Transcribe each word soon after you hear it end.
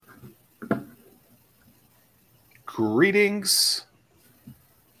Greetings.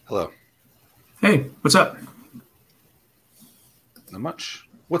 Hello. Hey, what's up? Not much.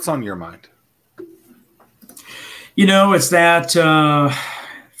 What's on your mind? It's that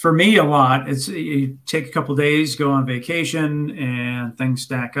for me a lot. It's you take a couple days, go on vacation, and things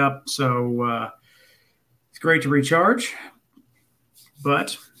stack up. So it's great to recharge,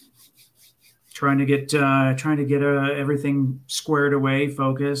 but trying to get everything squared away,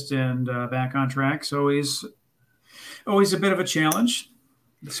 focused, and back on track. So always a bit of a challenge.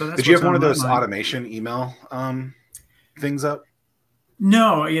 So that's Did you have one on of my those mind. automation email things up?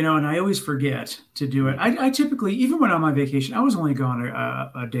 No, and I always forget to do it. I typically, even when I'm on vacation, I was only gone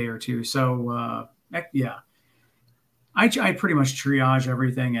a day or two. So, yeah, I pretty much triage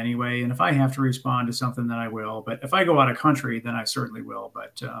everything anyway. And if I have to respond to something, then I will. But if I go out of country, then I certainly will.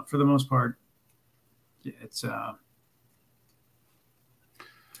 But for the most part, it's I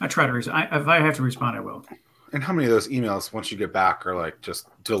try to. If I have to respond, I will. And how many of those emails, once you get back, are like just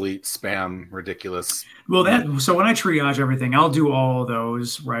delete, spam, ridiculous? Well, so when I triage everything, I'll do all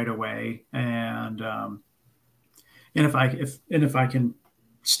those right away, and if I can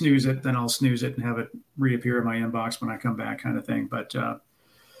snooze it, then I'll snooze it and have it reappear in my inbox when I come back, kind of thing. But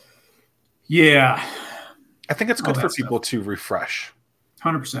yeah, I think it's good for people to refresh.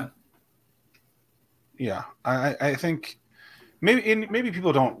 100%. Yeah, I think maybe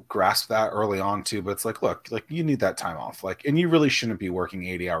people don't grasp that early on too, but it's like, look, like you need that time off, like, and you really shouldn't be working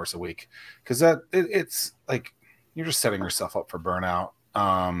 80 hours a week because it's like you're just setting yourself up for burnout.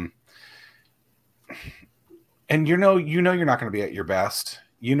 And you're not going to be at your best.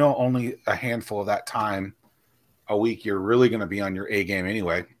 Only a handful of that time a week you're really going to be on your A game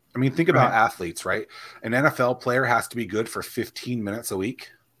anyway. I mean, think about athletes, right? An NFL player has to be good for 15 minutes a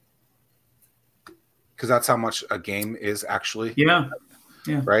week. Because that's how much a game is actually. Yeah.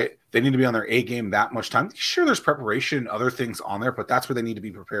 Right? They need to be on their A game that much time. Sure, there's preparation, other things on there, but that's where they need to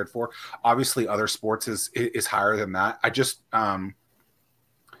be prepared for. Obviously, other sports is higher than that. I just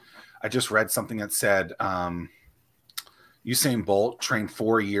read something that said Usain Bolt trained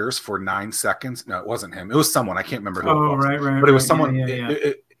 4 years for 9 seconds. No, it wasn't him. It was someone. I can't remember who it was. Right. But it was someone. Yeah.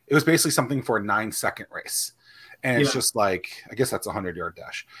 It was basically something for a 9-second race. And it's just like, I guess that's a 100-yard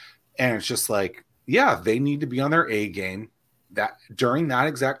dash. And it's just like, yeah, they need to be on their A game that during that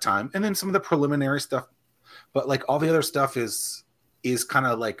exact time, and then some of the preliminary stuff, but like all the other stuff is kind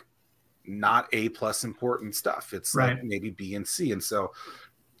of like not A+ important stuff. It's like maybe B and C. And so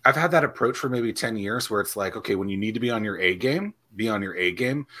I've had that approach for maybe 10 years where it's like, okay, when you need to be on your A game, be on your A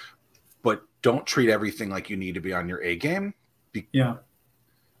game, but don't treat everything like you need to be on your A game.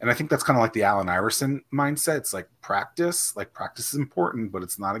 And I think that's kind of like the Allen Iverson mindset. It's like practice is important, but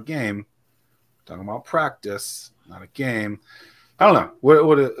it's not a game. Talking about practice, not a game. I don't know.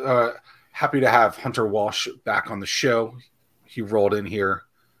 What happy to have Hunter Walsh back on the show. He rolled in here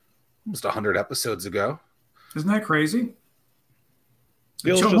almost 100 episodes ago. Isn't that crazy?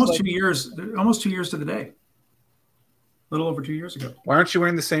 Almost 2 years. Almost 2 years to the day. A little over 2 years ago. Why aren't you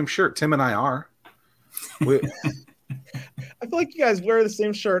wearing the same shirt? Tim and I are. I feel like you guys wear the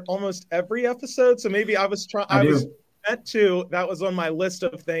same shirt almost every episode. So maybe I was trying. That was on my list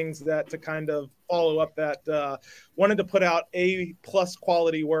of things that to kind of follow up that wanted to put out A+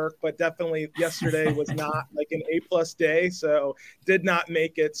 quality work, but definitely yesterday was not like an A+ day, so did not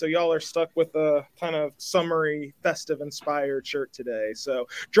make it. So y'all are stuck with a kind of summery, festive inspired shirt today. So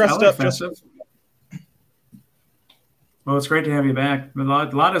dressed up festive. Well, it's great to have you back. A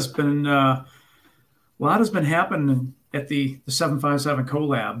lot has been happening at the 757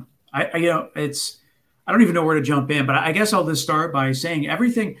 collab. I don't even know where to jump in, but I guess I'll just start by saying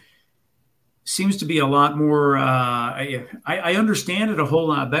everything seems to be a lot more. I understand it a whole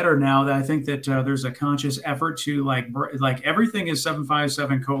lot better now that I think that there's a conscious effort to like everything is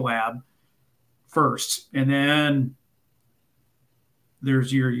 757 collab first, and then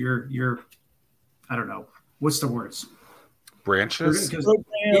there's your I don't know what's the words. Branches,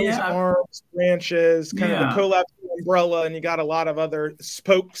 programs, arms, branches, kind of the collab umbrella, and you got a lot of other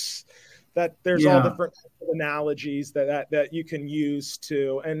spokes. That there's all different analogies that you can use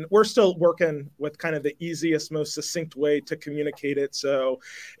to, and we're still working with kind of the easiest, most succinct way to communicate it. So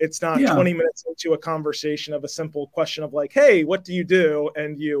it's not 20 minutes into a conversation of a simple question of like, hey, what do you do?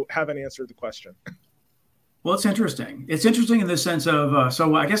 And you haven't answered the question. Well, it's interesting. It's interesting in the sense of,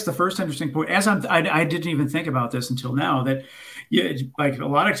 so I guess the first interesting point, I didn't even think about this until now, that like a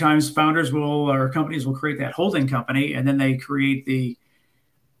lot of times founders or companies will create that holding company, and then they create the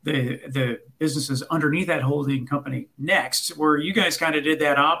businesses underneath that holding company next, where you guys kind of did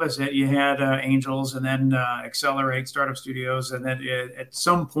that opposite. You had Angels and then Accelerate Startup Studios. And then at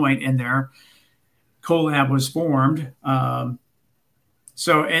some point in there, collab was formed. But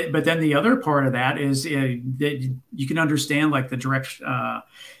then the other part of that is that you can understand like the direct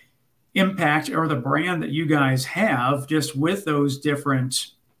impact or the brand that you guys have just with those different,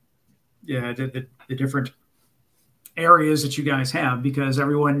 the different areas that you guys have, because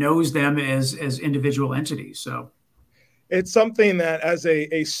everyone knows them as individual entities. So it's something that as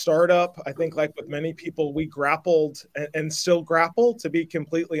a startup, I think like with many people, we grappled and still grapple, to be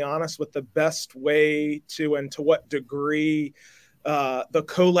completely honest, with the best way to and to what degree the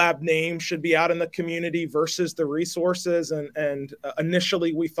collab name should be out in the community versus the resources. And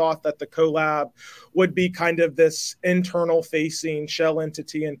initially we thought that the collab would be kind of this internal facing shell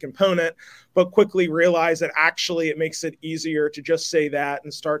entity and component, but quickly realized that actually it makes it easier to just say that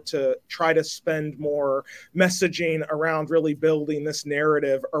and start to try to spend more messaging around really building this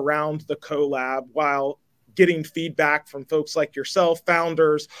narrative around the collab, while getting feedback from folks like yourself,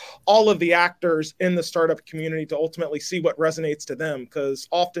 founders, all of the actors in the startup community to ultimately see what resonates to them. Because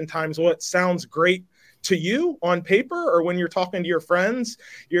oftentimes what sounds great to you on paper or when you're talking to your friends,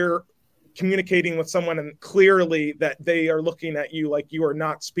 you're communicating with someone and clearly that they are looking at you like you are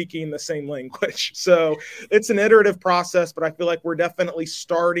not speaking the same language. So it's an iterative process, but I feel like we're definitely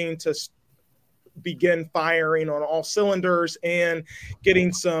starting to begin firing on all cylinders and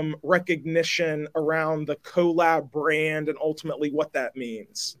getting some recognition around the collab brand and ultimately what that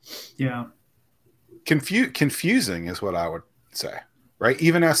means. Yeah. Confusing is what I would say, right?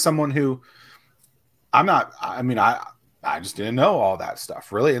 Even as someone who I just didn't know all that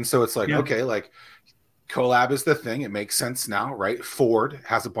stuff really. And so it's like, okay, like collab is the thing. It makes sense now, right? Ford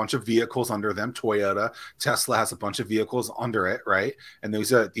has a bunch of vehicles under them. Toyota, Tesla has a bunch of vehicles under it, right? And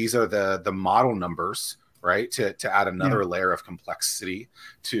these are the model numbers, right? To add another layer of complexity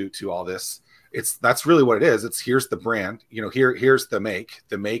to all this. That's really what it is. Here's the brand, here's the make.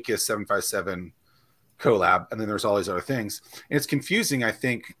 The make is 757 collab, and then there's all these other things. And it's confusing, I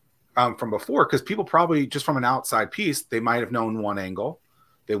think, from before, because people probably just from an outside piece, they might have known one angle.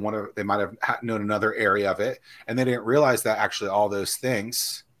 They might have known another area of it, and they didn't realize that actually all those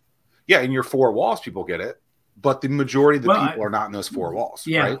things, in your four walls, people get it, but the majority of the people are not in those four walls.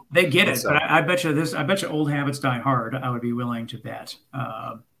 Yeah, right? They get it, but I bet you old habits die hard. I would be willing to bet.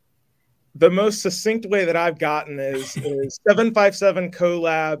 The most succinct way that I've gotten is 757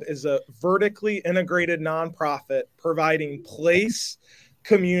 Collab is a vertically integrated nonprofit providing place,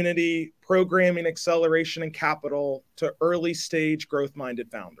 community, programming, acceleration, and capital to early stage growth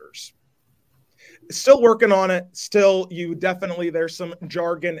minded founders. Still working on it. Still, there's some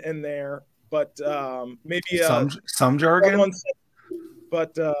jargon in there, but maybe some jargon.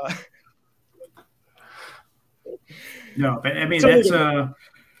 But no, but I mean that's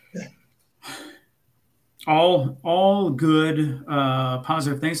all good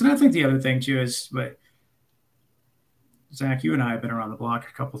positive things. And I think the other thing too is, but Zach, you and I have been around the block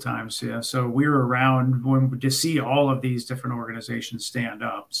a couple of times. Yeah. So we were around to see all of these different organizations stand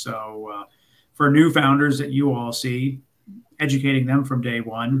up. So for new founders that you all see, educating them from day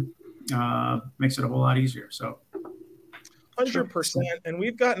one makes it a whole lot easier. So 100%. And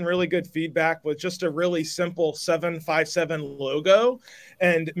we've gotten really good feedback with just a really simple 757 logo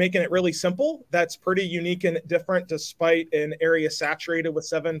and making it really simple. That's pretty unique and different despite an area saturated with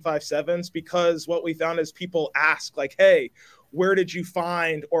 757s, because what we found is people ask like, hey, where did you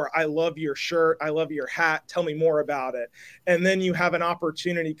find, or I love your shirt, I love your hat, tell me more about it. And then you have an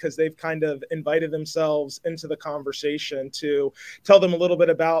opportunity, because they've kind of invited themselves into the conversation, to tell them a little bit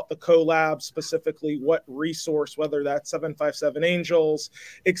about the collab, specifically what resource, whether that's 757 Angels,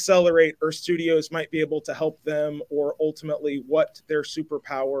 Accelerate, or Studios might be able to help them, or ultimately what their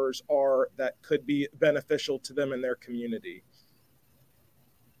superpowers are that could be beneficial to them and their community.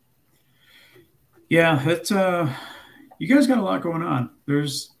 Yeah, it's you guys got a lot going on. You're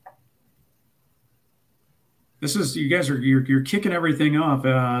kicking everything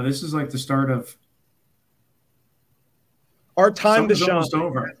off. This is like the start of our time to shine. Almost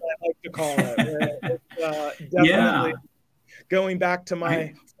over. I like to call it. Definitely going back to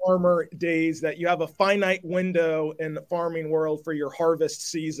my farmer days, that you have a finite window in the farming world for your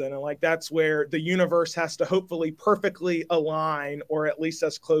harvest season. And like, that's where the universe has to hopefully perfectly align, or at least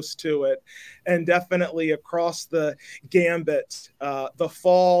as close to it. And definitely across the gambit, the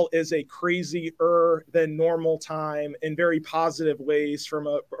fall is a crazier than normal time in very positive ways. From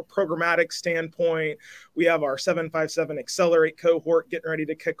a programmatic standpoint, we have our 757 Accelerate cohort getting ready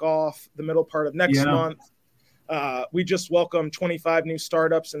to kick off the middle part of next month. We just welcomed 25 new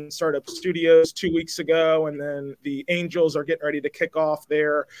startups and startup studios 2 weeks ago, and then the Angels are getting ready to kick off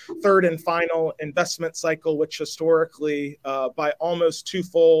their third and final investment cycle, which historically, by almost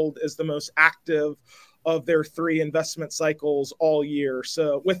twofold, is the most active of their 3 investment cycles all year.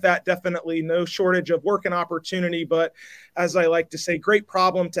 So with that, definitely no shortage of work and opportunity, but as I like to say, great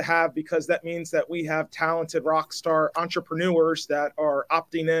problem to have, because that means that we have talented rock star entrepreneurs that are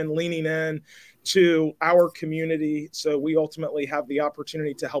opting in, leaning in to our community. So we ultimately have the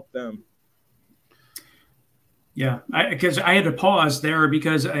opportunity to help them. Yeah, because I had to pause there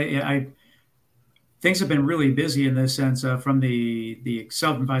because I things have been really busy in this sense. From the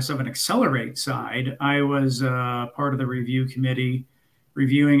 757 Accelerate side, I was part of the review committee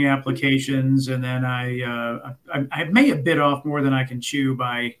reviewing applications, and then I may have bit off more than I can chew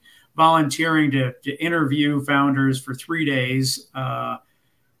by volunteering to interview founders for 3 days.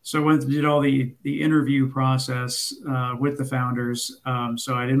 So I went and did all the interview process with the founders.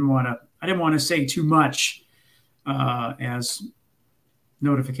 So I didn't want to say too much, as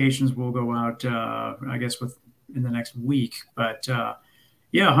notifications will go out, I guess, in the next week. But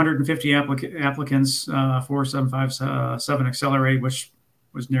 150 applicants for 757 Accelerate, which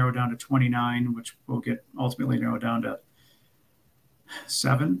was narrowed down to 29, which will get ultimately narrowed down to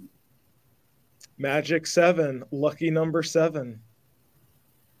 7. Magic 7, lucky number 7.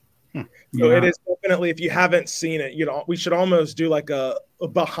 So Yeah. it is definitely, if you haven't seen it, we should almost do like a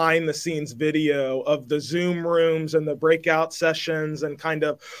behind the scenes video of the Zoom rooms and the breakout sessions and kind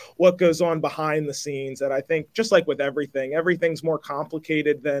of what goes on behind the scenes. And I think, just like with everything's more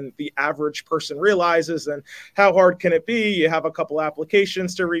complicated than the average person realizes. And how hard can it be? You have a couple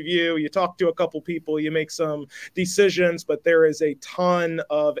applications to review, you talk to a couple people, you make some decisions, but there is a ton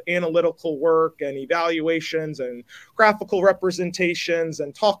of analytical work and evaluations and graphical representations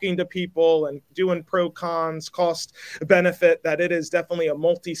and talking to people and doing pro cons, cost benefit, that it is definitely a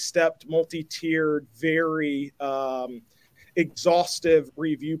multi-stepped, multi-tiered, very exhaustive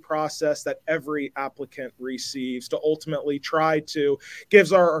review process that every applicant receives to ultimately try to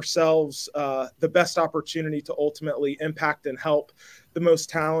gives ourselves the best opportunity to ultimately impact and help the most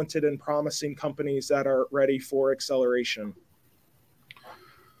talented and promising companies that are ready for acceleration.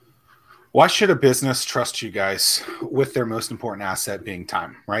 Why should a business trust you guys with their most important asset being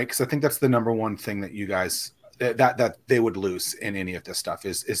time, right? Because I think that's the number one thing that you guys that they would lose in any of this stuff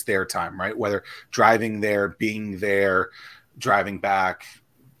is their time, right? Whether driving there, being there, driving back,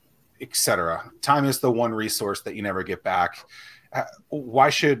 etc. Time is the one resource that you never get back.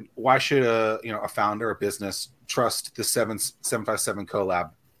 Why should a founder or business trust the 757 Collab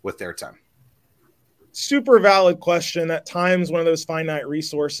with their time? Super valid question. At times, one of those finite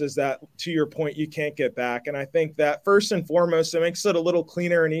resources that, to your point, you can't get back. And I think that first and foremost, it makes it a little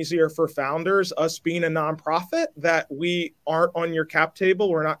cleaner and easier for founders, us being a nonprofit, that we aren't on your cap table.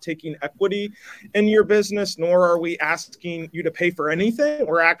 We're not taking equity in your business, nor are we asking you to pay for anything.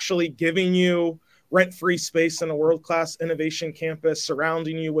 We're actually giving you rent-free space in a world-class innovation campus,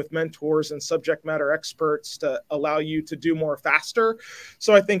 surrounding you with mentors and subject matter experts to allow you to do more faster.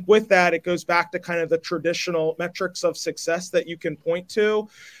 So I think with that, it goes back to kind of the traditional metrics of success that you can point to,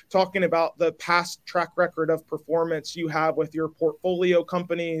 talking about the past track record of performance you have with your portfolio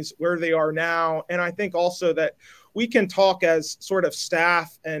companies, where they are now. And I think also that we can talk as sort of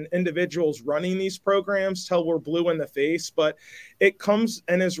staff and individuals running these programs till we're blue in the face, but it comes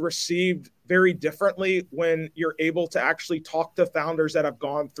and is received very differently when you're able to actually talk to founders that have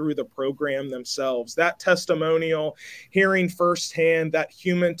gone through the program themselves. That testimonial, hearing firsthand that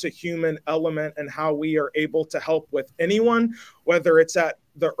human to human element and how we are able to help with anyone, whether it's at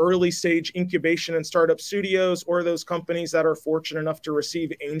the early stage incubation and startup studios or those companies that are fortunate enough to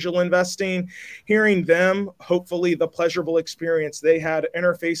receive angel investing, hearing them, hopefully the pleasurable experience they had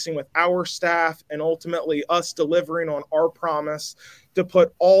interfacing with our staff, and ultimately us delivering on our promise to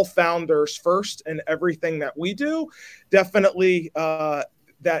put all founders first in everything that we do. Definitely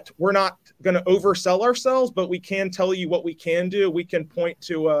that we're not going to oversell ourselves, but we can tell you what we can do. We can point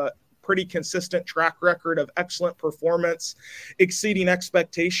to a pretty consistent track record of excellent performance, exceeding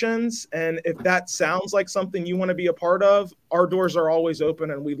expectations. And if that sounds like something you want to be a part of, our doors are always open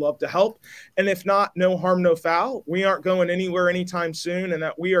and we'd love to help. And if not, no harm, no foul. We aren't going anywhere anytime soon, and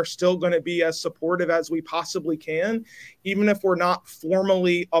that we are still going to be as supportive as we possibly can, even if we're not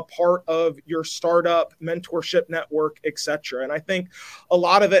formally a part of your startup mentorship network, etc. And I think a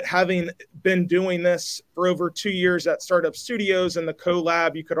lot of it, having been doing this for over 2 years at Startup Studios, and the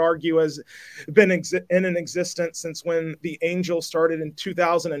Collab, you could argue, has been in an existence since when the Angel started in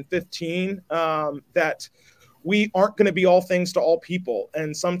 2015, that we aren't going to be all things to all people.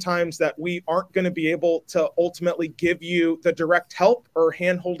 And sometimes that we aren't going to be able to ultimately give you the direct help or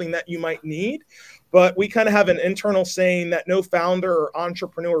hand-holding that you might need. But we kind of have an internal saying that no founder or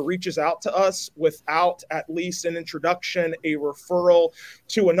entrepreneur reaches out to us without at least an introduction, a referral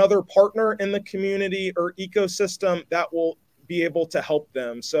to another partner in the community or ecosystem that will be able to help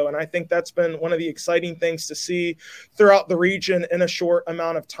them. So, and I think that's been one of the exciting things to see throughout the region in a short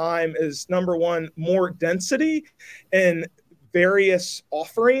amount of time is, number one, more density in various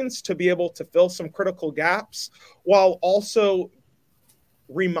offerings to be able to fill some critical gaps, while also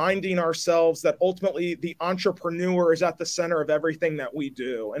reminding ourselves that ultimately the entrepreneur is at the center of everything that we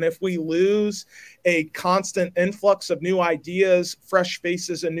do. And if we lose a constant influx of new ideas, fresh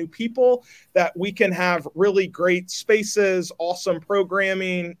faces, and new people, that we can have really great spaces, awesome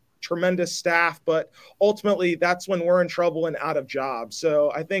programming, tremendous staff, but ultimately that's when we're in trouble and out of jobs.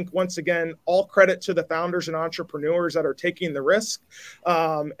 So I think, once again, all credit to the founders and entrepreneurs that are taking the risk,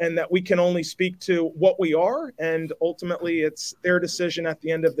 and that we can only speak to what we are, and ultimately it's their decision at the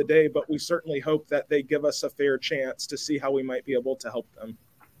end of the day, but we certainly hope that they give us a fair chance to see how we might be able to help them.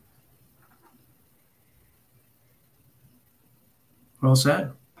 Well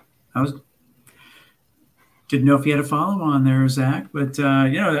said. Didn't know if you had a follow on there, Zach, but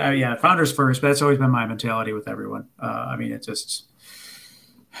yeah, founders first. But that's always been my mentality with everyone. I mean, it's just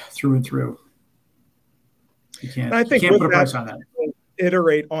through and through. You can't put a price on that.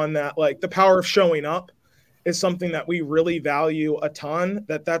 Iterate on that, like the power of showing up is something that we really value a ton.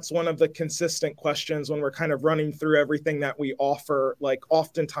 That's one of the consistent questions when we're kind of running through everything that we offer. Like,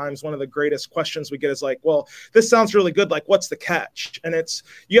 oftentimes one of the greatest questions we get is like, well, this sounds really good. Like, what's the catch? And it's,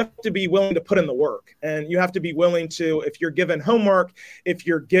 you have to be willing to put in the work, and you have to be willing to, if you're given homework, if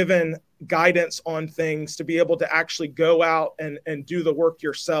you're given guidance on things, to be able to actually go out and do the work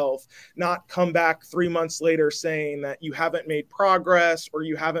yourself, not come back 3 months later saying that you haven't made progress, or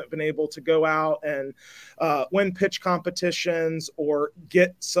you haven't been able to go out and win pitch competitions or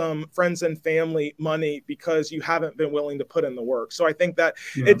get some friends and family money because you haven't been willing to put in the work. So I think that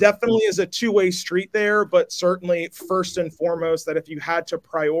it definitely is a two-way street there, but certainly first and foremost, that if you had to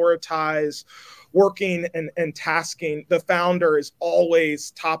prioritize working and tasking, the founder is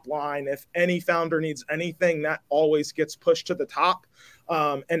always top line. If any founder needs anything, that always gets pushed to the top,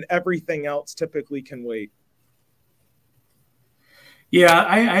 and everything else typically can wait. Yeah,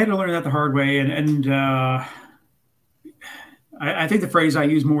 I had to learn that the hard way, and I think the phrase I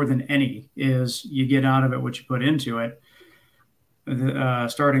use more than any is, you get out of it what you put into it.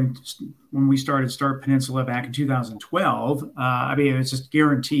 Starting when we started Start Peninsula back in 2012, I mean, it's just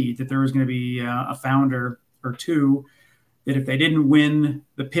guaranteed that there was going to be a founder or two that, if they didn't win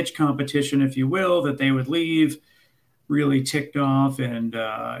the pitch competition, if you will, that they would leave really ticked off and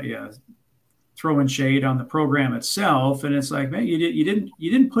throwing shade on the program itself. And it's like, man, you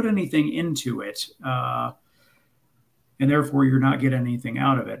didn't put anything into it, and therefore you're not getting anything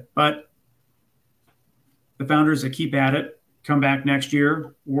out of it. But the founders that keep at it, come back next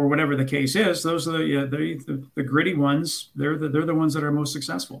year, or whatever the case is, those are the gritty ones. They're the ones that are most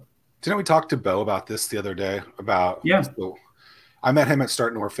successful. Didn't we talk to Bo about this the other day? So I met him at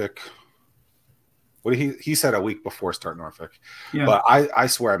Start Norfolk. What he said a week before Start Norfolk. Yeah. But I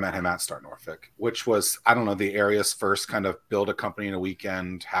swear I met him at Start Norfolk, which was, I don't know, the area's first kind of build a company in a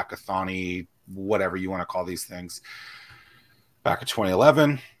weekend, hackathon-y, whatever you want to call these things. Back in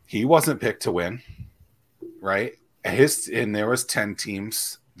 2011, he wasn't picked to win, right? And there was 10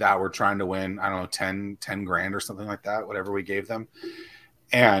 teams that were trying to win, I don't know, 10 grand or something like that, whatever we gave them.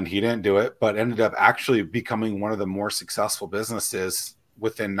 And he didn't do it, but ended up actually becoming one of the more successful businesses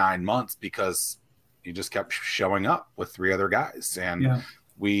within 9 months, because he just kept showing up with 3 other guys. And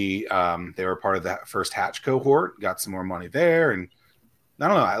they were part of that first Hatch cohort, got some more money there. And I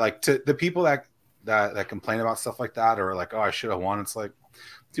don't know, I like to the people that complain about stuff like that, or like, oh, I should have won. It's like,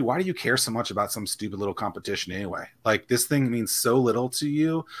 dude, why do you care so much about some stupid little competition anyway? Like, this thing means so little to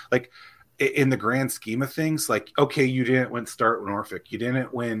you. Like, in the grand scheme of things, like, okay, you didn't win Start Norfolk, you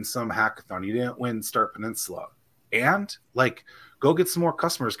didn't win some hackathon, you didn't win Start Peninsula, and like, go get some more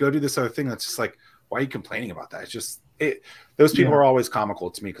customers, go do this other thing. That's just like, why are you complaining about that? It's just those people are always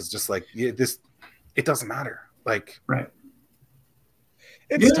comical to me, because just like, it doesn't matter. Like, right.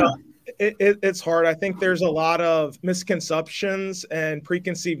 It's tough. It's hard. I think there's a lot of misconceptions and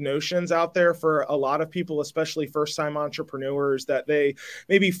preconceived notions out there for a lot of people, especially first-time entrepreneurs, that they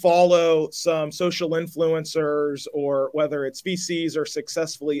maybe follow some social influencers, or whether it's VCs or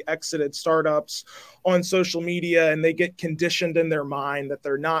successfully exited startups on social media, and they get conditioned in their mind that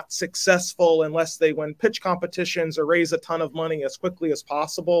they're not successful unless they win pitch competitions or raise a ton of money as quickly as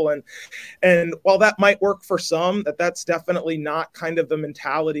possible. And while that might work for some, that's definitely not kind of the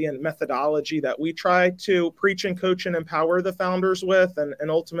mentality and methodology that we try to preach and coach and empower the founders with. And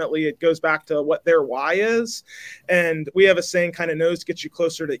ultimately, it goes back to what their why is. And we have a saying, kind of no's gets you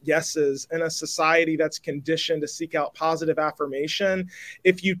closer to yeses. In a society that's conditioned to seek out positive affirmation,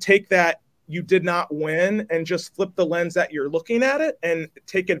 if you take that you did not win and just flip the lens that you're looking at it and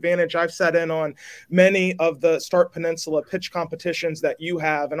take advantage. I've sat in on many of the Start Peninsula pitch competitions that you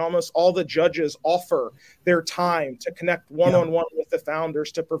have, and almost all the judges offer their time to connect one-on-one with the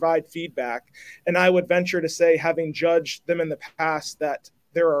founders to provide feedback. And I would venture to say, having judged them in the past, that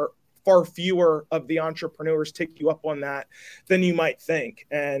there are far fewer of the entrepreneurs take you up on that than you might think.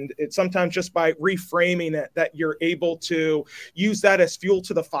 And it's sometimes just by reframing it that you're able to use that as fuel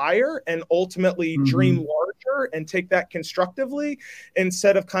to the fire and ultimately dream larger and take that constructively,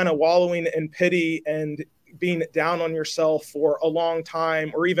 instead of kind of wallowing in pity and being down on yourself for a long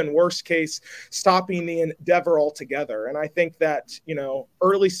time, or even worst case, stopping the endeavor altogether. And I think that,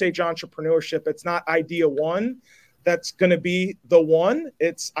 early stage entrepreneurship, it's not idea one that's going to be the one.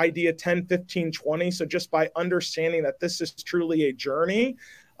 It's idea 10, 15, 20. So just by understanding that this is truly a journey,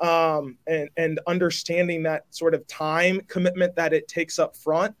 and understanding that sort of time commitment that it takes up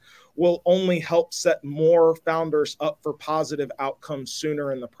front, will only help set more founders up for positive outcomes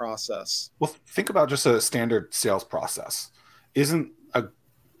sooner in the process. Well, think about just a standard sales process.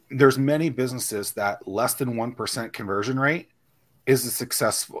 There's many businesses that less than 1% conversion rate is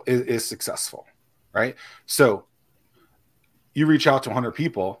successful, right? So you reach out to 100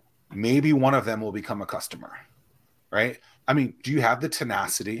 people, maybe one of them will become a customer, right? I mean, do you have the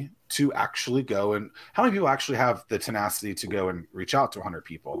tenacity to actually go, and how many people actually have the tenacity to go and reach out to 100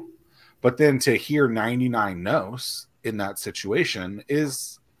 people? But then to hear 99 no's in that situation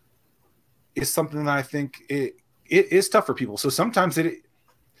is something that I think it is tough for people. So sometimes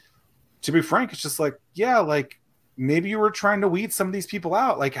to be frank, it's just like, maybe you were trying to weed some of these people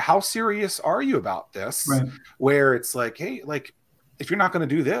out. Like, how serious are you about this? Right. Where it's like, hey, like, if you're not going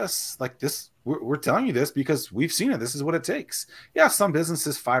to do this, like this, we're telling you this because we've seen it. This is what it takes. Yeah, some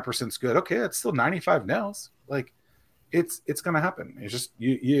businesses 5% is good. Okay, it's still 95 no's. Like, it's going to happen. It's just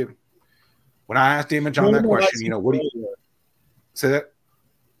you. When I asked Damon John that question, what do you say that?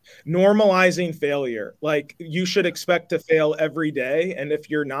 Normalizing failure. Like, you should expect to fail every day. And if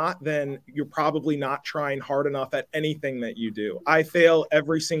you're not, then you're probably not trying hard enough at anything that you do. I fail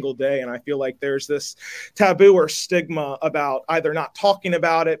every single day. And I feel like there's this taboo or stigma about either not talking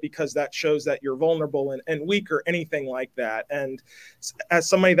about it because that shows that you're vulnerable and weak, or anything like that. And as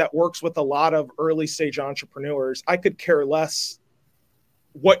somebody that works with a lot of early stage entrepreneurs, I could care less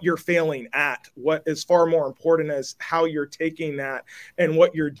what you're failing at. What is far more important is how you're taking that and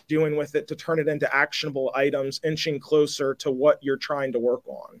what you're doing with it to turn it into actionable items, inching closer to what you're trying to work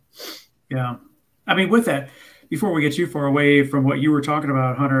on. Yeah. I mean, with that, before we get too far away from what you were talking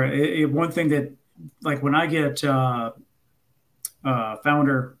about, Hunter, one thing that, like, when I get founder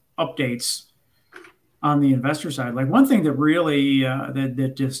updates on the investor side, like, one thing that really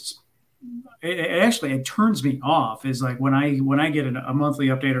that just it turns me off is, like, when I get a monthly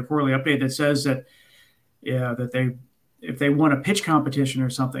update or quarterly update that says that if they won a pitch competition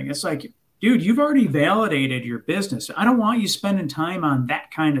or something, it's like, dude, you've already validated your business. I don't want you spending time on that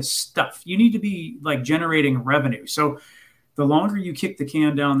kind of stuff. You need to be, like, generating revenue. So the longer you kick the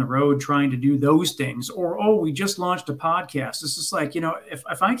can down the road trying to do those things, or, we just launched a podcast, it's just like,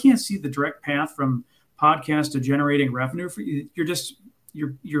 if I can't see the direct path from podcast to generating revenue for you,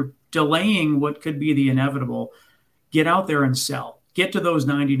 you're delaying what could be the inevitable. Get out there and sell. Get to those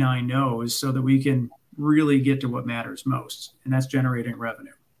 99 no's so that we can really get to what matters most, and that's generating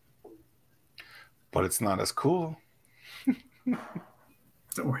revenue. But it's not as cool.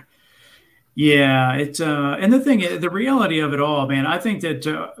 Yeah, it's and the reality of it all, man. I think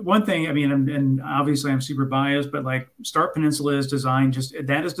that one thing, I mean, and obviously I'm super biased, but, like, Start Peninsula is designed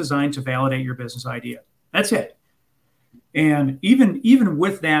to validate your business idea. That's it. And even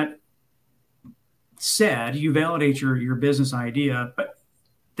with that said, you validate your business idea, but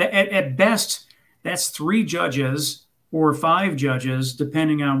at best, that's 3 judges or 5 judges,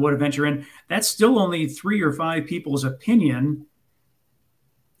 depending on what event you're in. That's still only 3 or 5 people's opinion.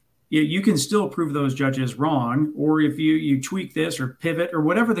 you can still prove those judges wrong, or if you tweak this or pivot or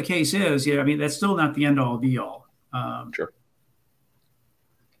whatever the case is, I mean, that's still not the end all be all. Sure.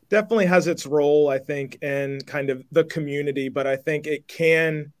 Definitely has its role, I think, in kind of the community, but I think it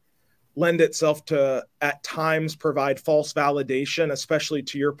can lend itself to at times provide false validation, especially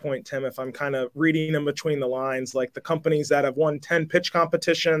to your point, Tim, if I'm kind of reading in between the lines, like the companies that have won 10 pitch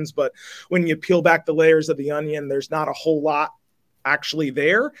competitions, but when you peel back the layers of the onion, there's not a whole lot actually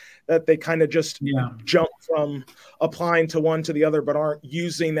there, that they kind of just jump from applying to one to the other, but aren't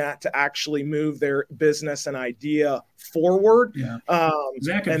using that to actually move their business and idea forward. Yeah.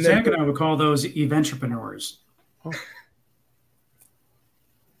 Zach and I would call those eventrepreneurs. Oh.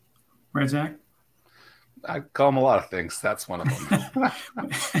 Right, Zach? I call them a lot of things. That's one of them.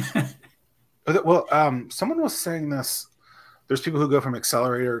 Well, someone was saying this. There's people who go from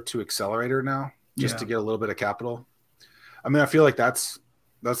accelerator to accelerator now just to get a little bit of capital. I mean, I feel like that's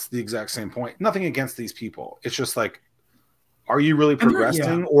the exact same point. Nothing against these people. It's just like, are you really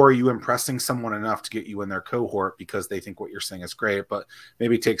progressing, or are you impressing someone enough to get you in their cohort because they think what you're saying is great, but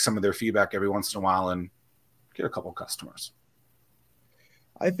maybe take some of their feedback every once in a while and get a couple customers?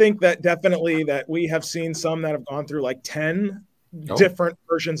 I think that definitely that we have seen some that have gone through like 10 different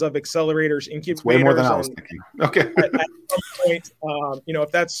versions of accelerators, incubators. It's way more than I was thinking. Okay. At some point,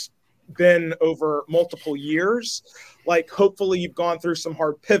 if that's been over multiple years, like hopefully you've gone through some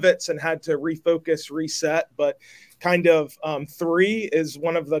hard pivots and had to refocus, reset, but kind of 3 is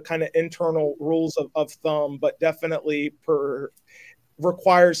one of the kind of internal rules of thumb, but definitely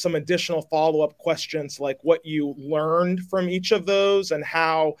requires some additional follow-up questions, like what you learned from each of those and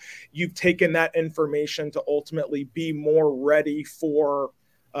how you've taken that information to ultimately be more ready for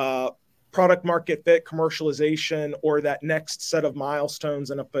product market fit, commercialization, or that next set of milestones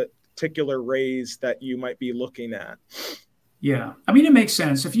in a particular raise that you might be looking at. Yeah. I mean, it makes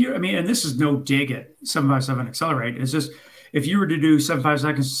sense. And this is no dig at 757 Accelerate. It's just, if you were to do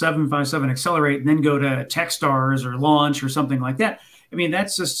 757 Accelerate and then go to Techstars or Launch or something like that, I mean,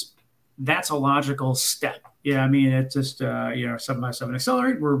 that's a logical step. Yeah. I mean, it's just, 757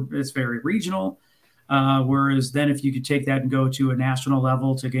 Accelerate, where it's very regional. Whereas then if you could take that and go to a national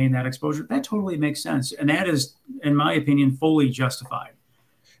level to gain that exposure, that totally makes sense. And that is, in my opinion, fully justified.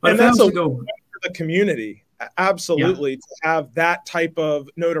 But and that's for the community. Absolutely. To have that type of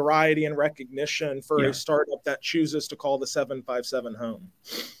notoriety and recognition for a startup that chooses to call the 757 home.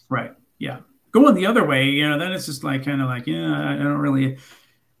 Right. Yeah. Going the other way, then it's just like kind of like, I don't really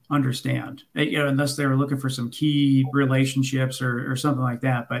understand, unless they were looking for some key relationships or something like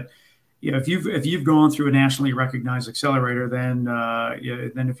that. But if you've gone through a nationally recognized accelerator,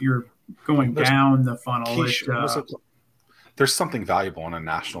 then if you're going down the funnel, there's something valuable in a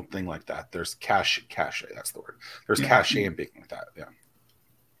national thing like that. There's cachet. That's the word. There's cachet in being like that. Yeah.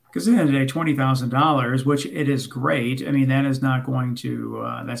 Because at the end of the day, $20,000, which it is great. I mean, that is not going to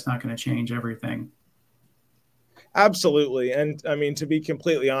that's not going to change everything. Absolutely. And I mean, to be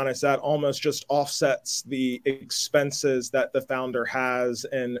completely honest, that almost just offsets the expenses that the founder has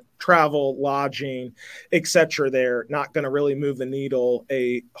in travel, lodging, etc. They're not going to really move the needle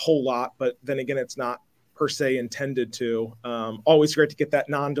a whole lot. But then again, it's not per se intended to. Always great to get that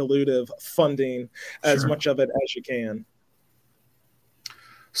non-dilutive funding, as much of it as you can.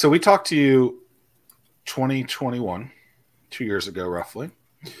 So we talked to you 2021, 2 years ago, roughly.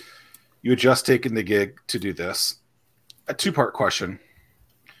 You had just taken the gig to do this. A 2-part question.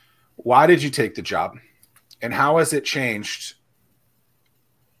 Why did you take the job? And how has it changed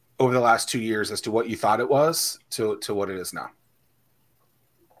over the last 2 years as to what you thought it was to what it is now?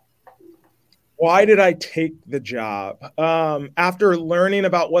 Why did I take the job? After learning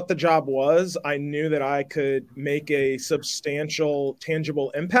about what the job was, I knew that I could make a substantial, tangible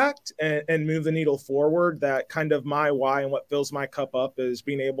impact and move the needle forward. That kind of my why and what fills my cup up is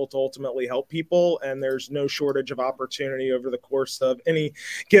being able to ultimately help people. And there's no shortage of opportunity over the course of any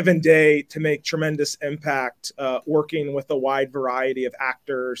given day to make tremendous impact, working with a wide variety of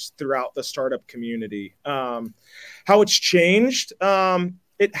actors throughout the startup community. How it's changed.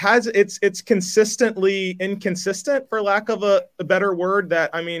 It's consistently inconsistent, for lack of a better word. That,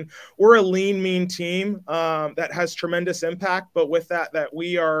 I mean, we're a lean, mean team that has tremendous impact, but with that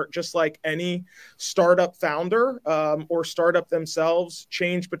we are just like any startup founder or startup themselves,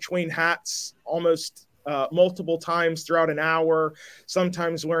 change between hats almost multiple times throughout an hour,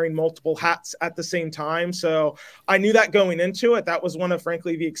 sometimes wearing multiple hats at the same time. So I knew that going into it. That was one of,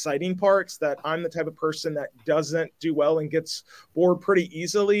 frankly, the exciting parts, that I'm the type of person that doesn't do well and gets bored pretty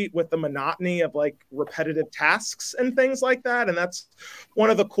easily with the monotony of like repetitive tasks and things like that. And that's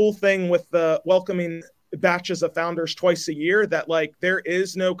one of the cool thing with the welcoming batches of founders twice a year, that like there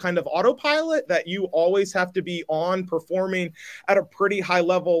is no kind of autopilot, that you always have to be on performing at a pretty high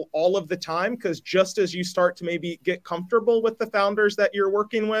level all of the time. Because just as you start to maybe get comfortable with the founders that you're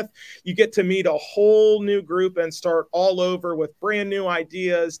working with, you get to meet a whole new group and start all over with brand new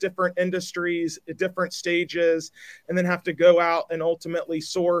ideas, different industries, different stages, and then have to go out and ultimately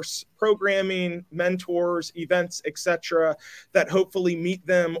source programming, mentors, events, etc., that hopefully meet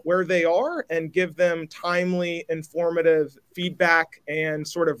them where they are and give them timely, informative feedback and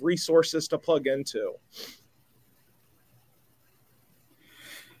sort of resources to plug into.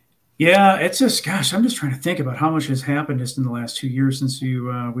 Yeah, it's just, gosh, I'm just trying to think about how much has happened just in the last 2 years since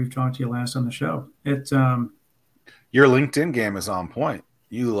we've talked to you last on the show. Your LinkedIn game is on point.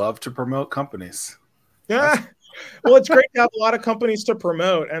 You love to promote companies. Yeah. Well, it's great to have a lot of companies to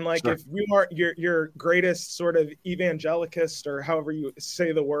promote. And like, Sure. if you aren't your greatest sort of evangelicist, or however you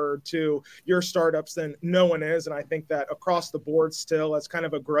say the word, to your startups, then no one is. And I think that across the board still, as kind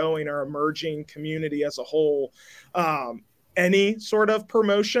of a growing or emerging community as a whole, any sort of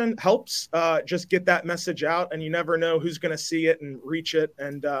promotion helps just get that message out, and you never know who's going to see it and reach it.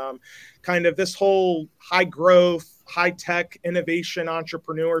 And kind of this whole high growth, high tech innovation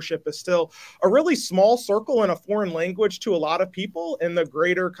entrepreneurship is still a really small circle in a foreign language to a lot of people in the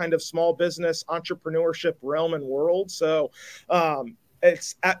greater kind of small business entrepreneurship realm and world. So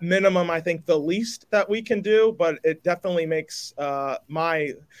it's at minimum, I think, the least that we can do, but it definitely makes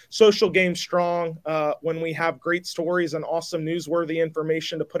my social game strong when we have great stories and awesome newsworthy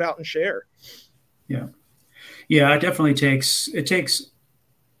information to put out and share. Yeah. It definitely takes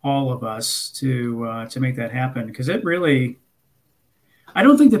all of us to make that happen, because it really, I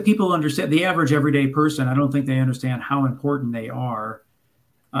don't think that people understand, the average everyday person, I don't think they understand how important they are,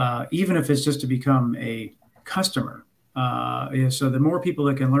 even if it's just to become a customer. So the more people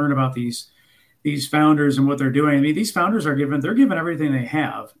that can learn about these founders and what they're doing, I mean, these founders they're given everything they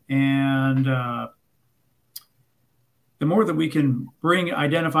have. And the more that we can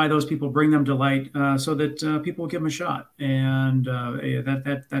identify those people, bring them to light, so that people give them a shot, and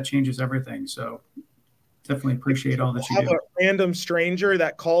that changes everything. So definitely appreciate all that you do. Have a random stranger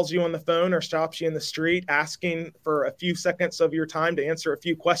that calls you on the phone or stops you in the street asking for a few seconds of your time to answer a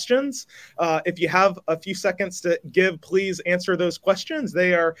few questions. If you have a few seconds to give, please answer those questions.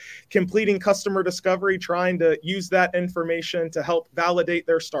 They are completing customer discovery, trying to use that information to help validate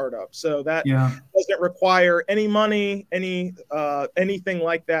their startup. So that doesn't require any money, anything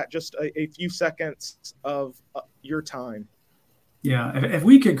like that, just a few seconds of your time. Yeah, if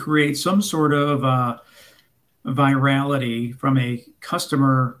we could create some sort of virality from a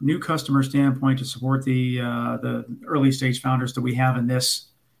new customer standpoint to support the early stage founders that we have in this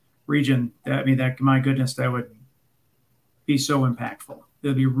region, my goodness, that would be so impactful. It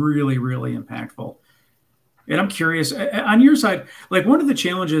would be really, really impactful. And I'm curious, on your side, like one of the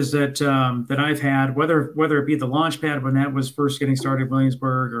challenges that I've had, whether it be the Launchpad when that was first getting started in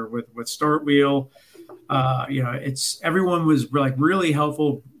Williamsburg, or with Startwheel, everyone was like really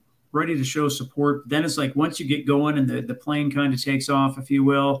helpful, ready to show support. Then it's like, once you get going and the plane kind of takes off, if you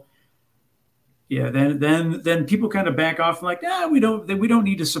will, then people kind of back off, like, we don't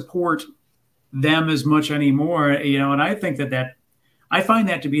need to support them as much anymore. And I think that I find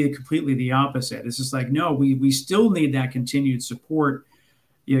that to be completely the opposite. It's just like, no, we still need that continued support.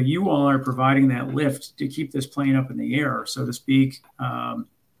 You all are providing that lift to keep this plane up in the air, so to speak. Have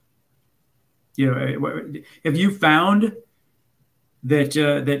you found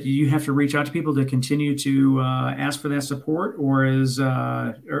that you have to reach out to people to continue to ask for that support, or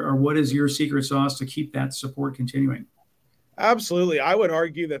what is your secret sauce to keep that support continuing? Absolutely. I would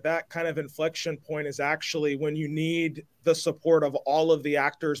argue that kind of inflection point is actually when you need the support of all of the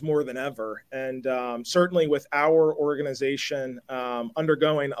actors more than ever. And certainly with our organization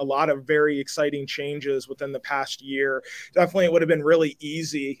undergoing a lot of very exciting changes within the past year, definitely it would have been really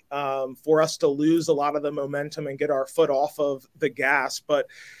easy for us to lose a lot of the momentum and get our foot off of the gas. But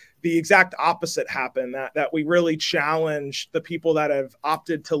the exact opposite happened, that we really challenged the people that have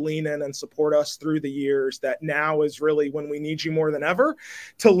opted to lean in and support us through the years, that now is really when we need you more than ever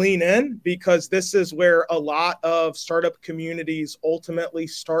to lean in, because this is where a lot of startup communities ultimately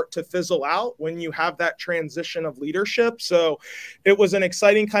start to fizzle out when you have that transition of leadership. So it was an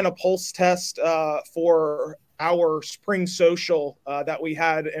exciting kind of pulse test for our spring social that we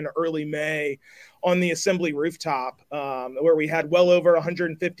had in early May on the Assembly rooftop, where we had well over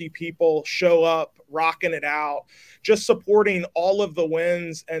 150 people show up, rocking it out, just supporting all of the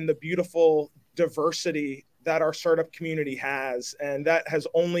wins and the beautiful diversity that our startup community has. And that has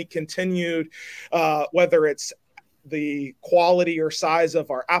only continued, whether it's the quality or size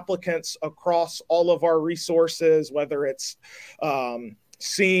of our applicants across all of our resources, whether it's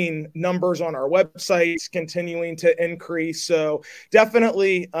seeing numbers on our websites continuing to increase. So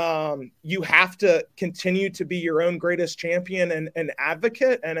definitely you have to continue to be your own greatest champion and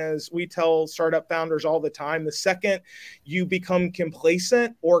advocate. And as we tell startup founders all the time, the second you become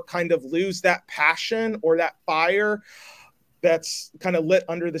complacent or kind of lose that passion or that fire that's kind of lit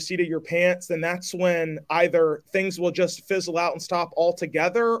under the seat of your pants, then that's when either things will just fizzle out and stop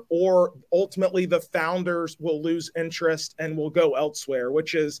altogether, or ultimately the founders will lose interest and will go elsewhere,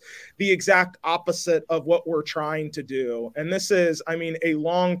 which is the exact opposite of what we're trying to do. And this is, I mean, a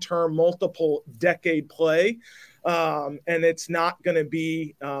long-term, multiple decade play. And it's not going to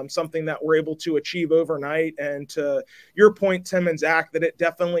be something that we're able to achieve overnight. And to your point, Tim and Zach, that it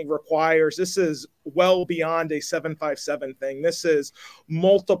definitely requires, this is well beyond a 757 thing. This is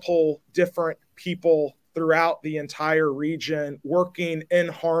multiple different people throughout the entire region, working in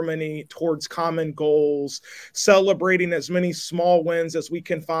harmony towards common goals, celebrating as many small wins as we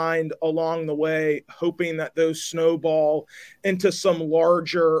can find along the way, hoping that those snowball into some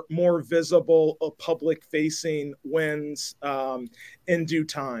larger, more visible, public-facing wins in due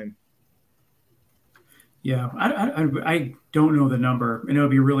time. Yeah, I don't know the number, and it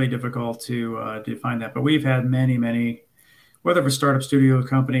would be really difficult to find that. But we've had many, whether for startup studio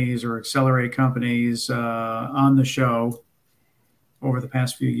companies or accelerate companies on the show over the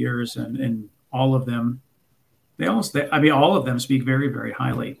past few years, and all of them, all of them speak very, very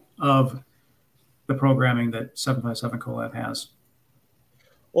highly of the programming that 757 Collab has.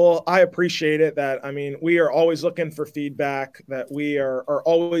 Well, I appreciate it that, I mean, we are always looking for feedback, that we are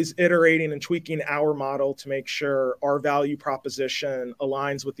always iterating and tweaking our model to make sure our value proposition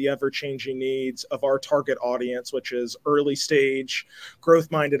aligns with the ever-changing needs of our target audience, which is early stage,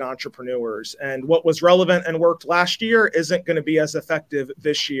 growth-minded entrepreneurs. And what was relevant and worked last year isn't going to be as effective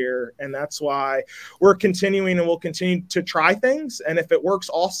this year. And that's why we're continuing, and we'll continue to try things. And if it works,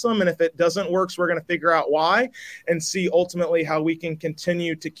 awesome. And if it doesn't work, so we're going to figure out why and see ultimately how we can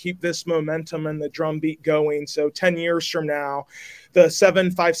continue to keep this momentum and the drumbeat going. So 10 years from now, the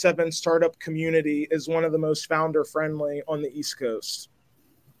 757 startup community is one of the most founder friendly on the East Coast.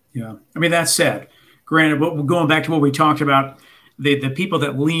 Yeah. I mean, that said, granted, going back to what we talked about, the people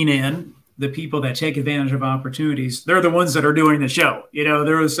that lean in, the people that take advantage of opportunities, they're the ones that are doing the show.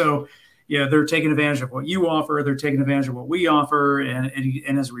 They're taking advantage of what you offer. They're taking advantage of what we offer.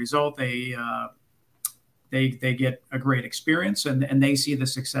 And as a result, they get a great experience, and they see the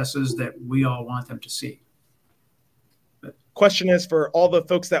successes that we all want them to see. Question is, for all the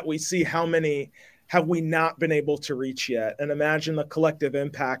folks that we see, how many have we not been able to reach yet? And imagine the collective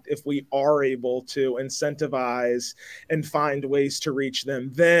impact if we are able to incentivize and find ways to reach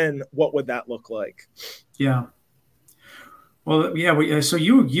them. Then what would that look like? Yeah. Well, yeah. So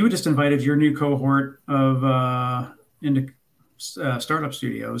you just invited your new cohort of into startup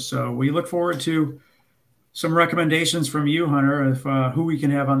studios. So we look forward to some recommendations from you, Hunter, of who we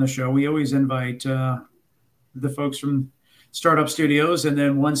can have on the show. We always invite the folks from startup studios, and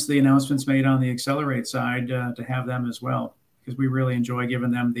then once the announcement's made on the Accelerate side, to have them as well, because we really enjoy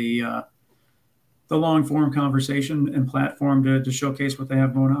giving them the long form conversation and platform to showcase what they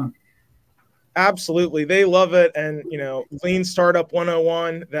have going on. Absolutely. They love it. And, Lean Startup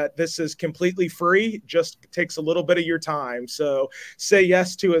 101, that this is completely free, just takes a little bit of your time. So say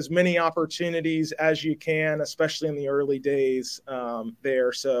yes to as many opportunities as you can, especially in the early days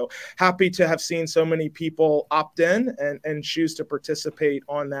there. So happy to have seen so many people opt in and choose to participate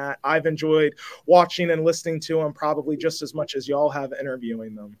on that. I've enjoyed watching and listening to them probably just as much as y'all have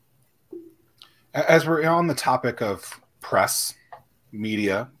interviewing them. As we're on the topic of press,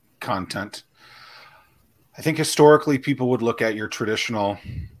 media, content, I think historically people would look at your traditional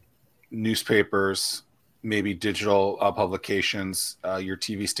newspapers, maybe digital publications, your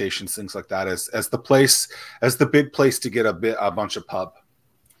TV stations, things like that, as the big place to get a bunch of pub.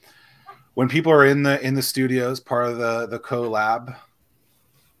 When people are in the studios, part of the collab,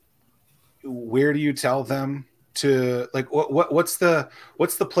 where do you tell them to, like, what's the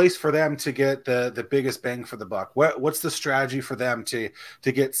place for them to get the biggest bang for the buck? What's the strategy for them to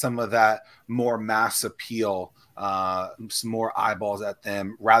get some of that more mass appeal, some more eyeballs at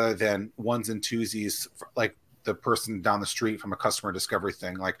them, rather than ones and twosies like the person down the street from a customer discovery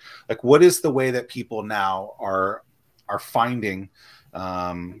thing? Like what is the way that people now are finding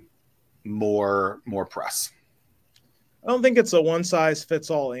more press? I don't think it's a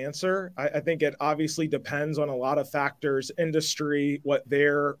one-size-fits-all answer. I think it obviously depends on a lot of factors: industry, what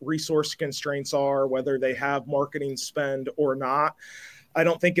their resource constraints are, whether they have marketing spend or not. I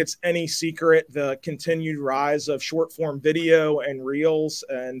don't think it's any secret the continued rise of short form video and reels,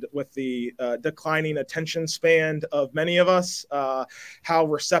 and with the declining attention span of many of us, how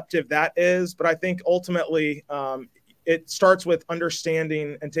receptive that is. But I think ultimately it starts with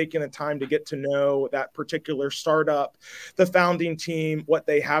understanding and taking the time to get to know that particular startup, the founding team, what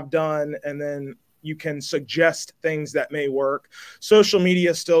they have done, and then you can suggest things that may work. Social media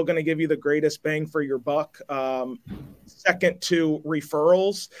is still going to give you the greatest bang for your buck. Second to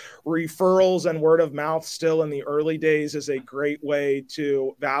referrals and word of mouth still in the early days is a great way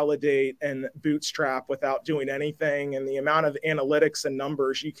to validate and bootstrap without doing anything. And the amount of analytics and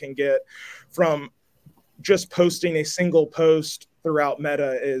numbers you can get from just posting a single post throughout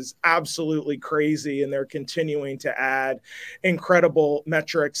Meta is absolutely crazy, and they're continuing to add incredible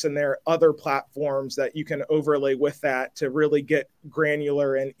metrics in their other platforms that you can overlay with that to really get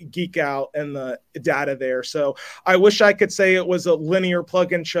granular and geek out in the data there. So I wish I could say it was a linear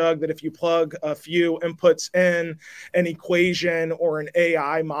plug and chug, that if you plug a few inputs in, an equation or an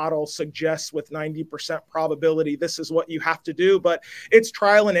AI model suggests with 90% probability this is what you have to do. But it's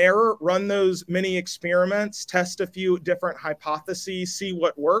trial and error. Run those mini experiments, test a few different hypotheses, see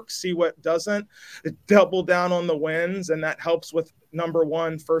what works, see what doesn't, double down on the wins. And that helps with, number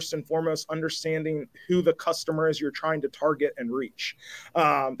one, first and foremost, understanding who the customer is you're trying to target and reach.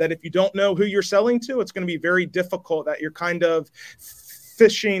 That if you don't know who you're selling to, it's going to be very difficult, that you're kind of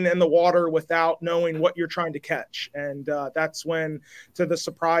fishing in the water without knowing what you're trying to catch. And that's when, to the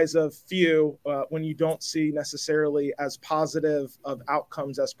surprise of few, when you don't see necessarily as positive of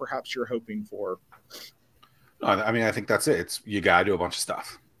outcomes as perhaps you're hoping for. I mean, I think that's it. It's, you got to do a bunch of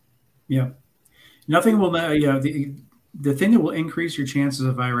stuff. Yeah. Nothing will, the thing that will increase your chances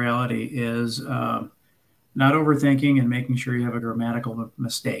of virality is not overthinking and making sure you have a grammatical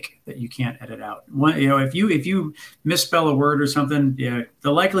mistake that you can't edit out. If you misspell a word or something,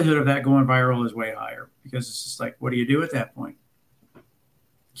 the likelihood of that going viral is way higher, because it's just like, what do you do at that point? You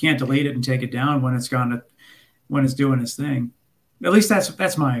can't delete it and take it down when it's doing its thing. At least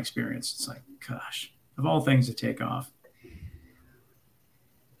that's my experience. It's like, gosh, of all things to take off.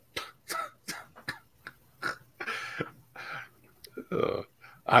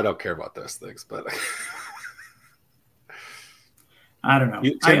 I don't care about those things, but I don't know.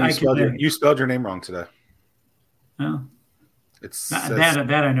 You spelled your name wrong today. Well, It's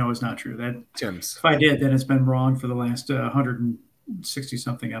that I know is not true. That Tim's. If I did, then it's been wrong for the last 160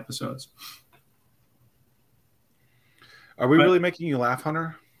 something episodes. Are we really making you laugh,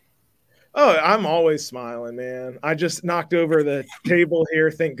 Hunter? Oh, I'm always smiling, man. I just knocked over the table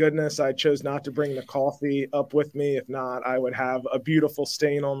here. Thank goodness I chose not to bring the coffee up with me. If not, I would have a beautiful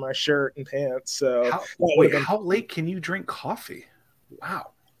stain on my shirt and pants. So how late can you drink coffee?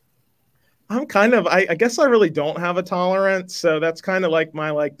 Wow. I'm kind of, I guess I really don't have a tolerance. So that's kind of like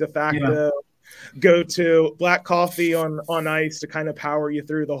my de facto go-to, black coffee on ice to kind of power you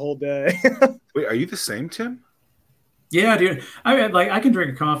through the whole day. Wait, are you the same, Tim? Yeah, dude. I can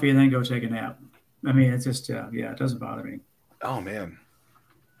drink a coffee and then go take a nap. I mean, it's just it doesn't bother me. Oh man,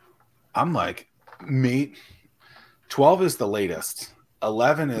 I'm like, 12 is the latest.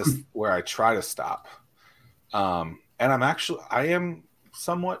 11 is where I try to stop. And I am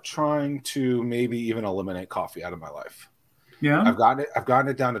somewhat trying to maybe even eliminate coffee out of my life. Yeah, I've gotten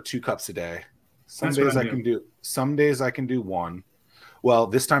it down to 2 cups a day. Some days I can do 1. Well,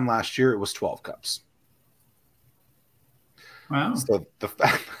 this time last year it was 12 cups. Wow. So the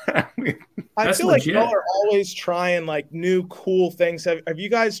fact that I feel like y'all are always trying new cool things. Have you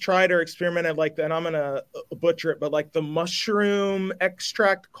guys tried or experimented and I'm gonna butcher it, but the mushroom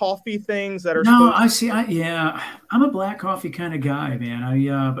extract coffee things that are? No, I'm a black coffee kind of guy,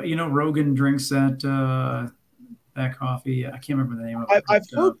 man. But Rogan drinks that coffee. I can't remember the name of it. I've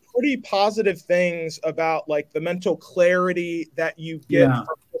heard pretty positive things about the mental clarity that you get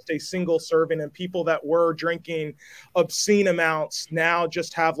from just a single serving, and people that were drinking obscene amounts now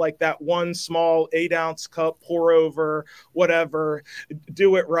just have that one small 8-ounce cup, pour over, whatever,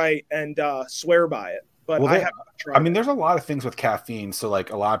 do it right, and swear by it. But I haven't tried. I mean, there's a lot of things with caffeine. So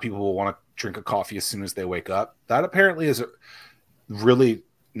a lot of people will want to drink a coffee as soon as they wake up. That apparently is really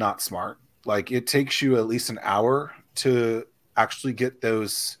not smart. It takes you at least an hour to actually get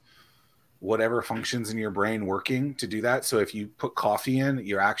those whatever functions in your brain working to do that. So if you put coffee in,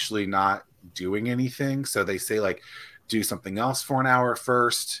 you're actually not doing anything. So they say do something else for an hour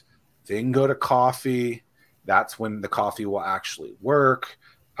first, then go to coffee. That's when the coffee will actually work.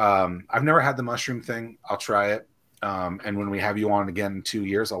 I've never had the mushroom thing. I'll try it. And when we have you on again in 2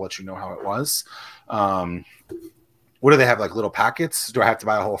 years, I'll let you know how it was. What do they have? Little packets? Do I have to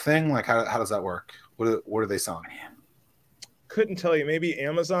buy a whole thing? How does that work? What are they selling? couldn't tell you. Maybe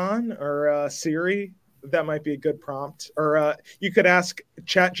Amazon or Siri. That might be a good prompt. Or you could ask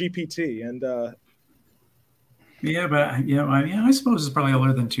ChatGPT and. Yeah, but I suppose it's probably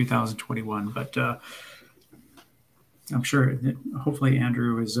older than 2021, but I'm sure. Hopefully,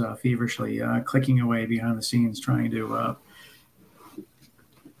 Andrew is feverishly clicking away behind the scenes, trying to.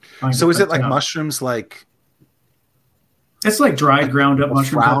 So, is it like mushrooms? Like it's like dried, ground up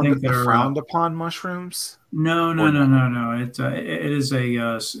mushrooms. I think that are frowned upon mushrooms. No. It is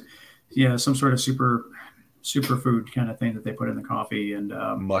a some sort of superfood kind of thing that they put in the coffee, and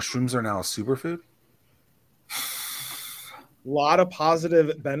mushrooms are now a superfood. A lot of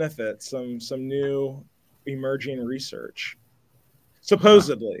positive benefits. Some new emerging research.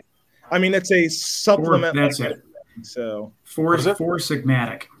 Supposedly, I mean it's a supplement. That's it. So Four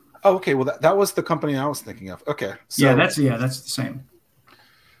Sigmatic. Oh, okay. Well, that was the company I was thinking of. Okay. So, that's the same.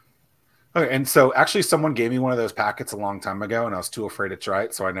 Okay, and so actually, someone gave me one of those packets a long time ago, and I was too afraid to try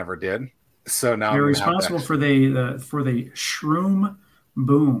it, so I never did. So now you're responsible for the shroom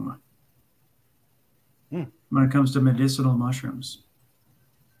boom when it comes to medicinal mushrooms.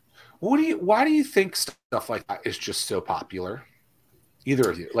 Why do you think stuff like that is just so popular? Either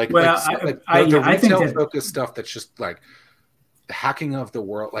of you, the retail focused stuff that's just like the hacking of the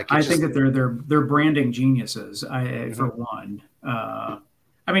world. Like I think that they're branding geniuses. For one, I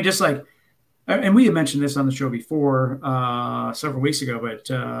mean, just like, and we had mentioned this on the show before several weeks ago, but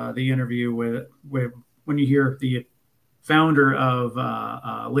the interview with when you hear the founder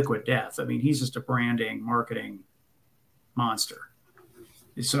of Liquid Death, I mean, he's just a branding marketing monster.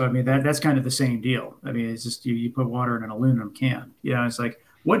 So, I mean, that's kind of the same deal. I mean, it's just you put water in an aluminum can. It's like,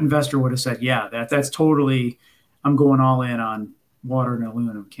 what investor would have said, yeah, that's totally, I'm going all in on water in an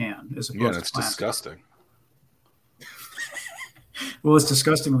aluminum can as opposed to that's disgusting. Well, it's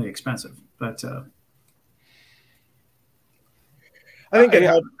disgustingly expensive, but I think it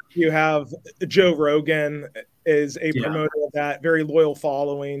helps. You have Joe Rogan is a promoter of that, very loyal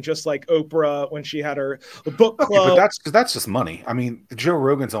following, just like Oprah when she had her book club. But that's just money. I mean, Joe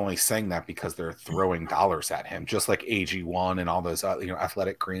Rogan's only saying that because they're throwing dollars at him, just like AG1 and all those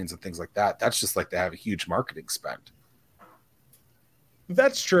Athletic Greens and things like that. That's just like they have a huge marketing spend.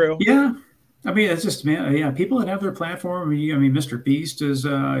 That's true. Yeah. I mean, it's just, people that have their platform. I mean, Mr. Beast is,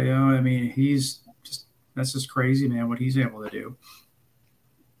 I mean, he's just, that's just crazy, man, what he's able to do.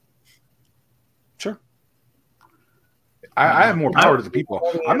 Sure. I have more power to the people.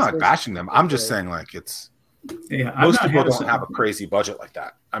 I'm not bashing them. I'm just saying, like, it's most people don't have a crazy budget like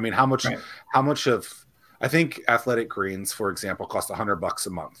that. I mean, how much of, I think Athletic Greens, for example, cost $100 a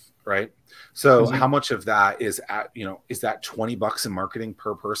month, right? So how much of that is is that $20 in marketing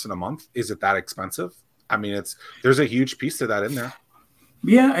per person a month? Is it that expensive? I mean, there's a huge piece of that in there.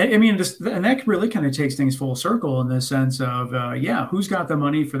 Yeah, I mean, and that really kind of takes things full circle in the sense of, who's got the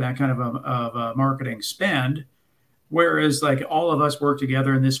money for that kind of a marketing spend? Whereas, like, all of us work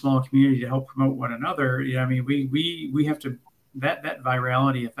together in this small community to help promote one another. I mean, we have to that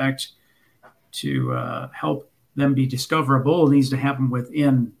virality effect to help them be discoverable needs to happen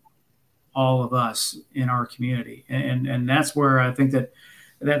within all of us in our community, and that's where I think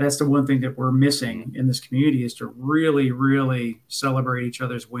that's the one thing that we're missing in this community is to really, really celebrate each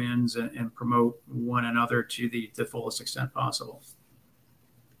other's wins and promote one another to the fullest extent possible.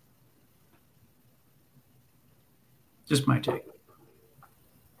 Just my take.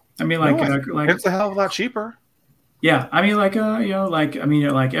 I mean, like it's a hell of a lot cheaper. Yeah, I mean, like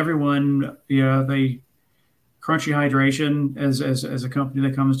everyone, they Crunchy Hydration as a company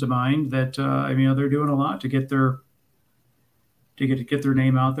that comes to mind that they're doing a lot to get their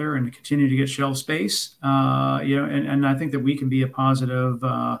name out there and to continue to get shelf space. And I think that we can be a positive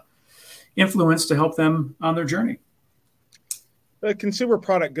influence to help them on their journey. The consumer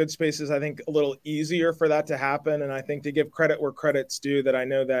product good space is, I think, a little easier for that to happen. And I think to give credit where credit's due, that I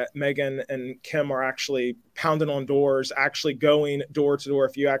know that Megan and Kim are actually pounding on doors, actually going door to door.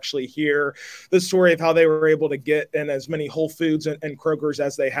 If you actually hear the story of how they were able to get in as many Whole Foods and Kroger's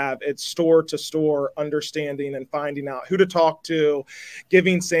as they have, it's store to store, understanding and finding out who to talk to,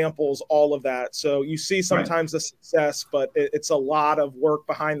 giving samples, all of that. So you see sometimes the success, but it's a lot of work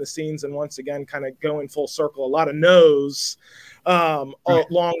behind the scenes. And once again, kind of going full circle, a lot of no's. Along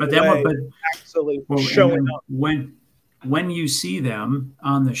the way, actually showing up when you see them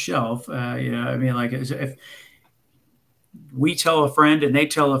on the shelf. I mean, like if we tell a friend and they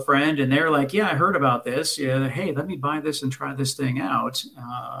tell a friend and they're like, "Yeah, I heard about this. Yeah, hey, let me buy this and try this thing out."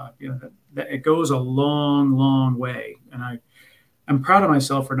 It goes a long, long way, and I'm proud of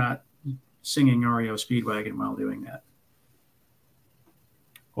myself for not singing REO Speedwagon while doing that.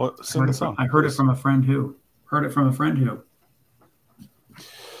 Well, sing the song. I heard it from a friend who heard it from a friend who.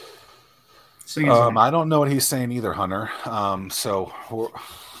 I don't know what he's saying either, Hunter. So we're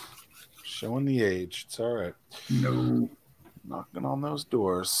showing the age. It's all right. No. Knocking on those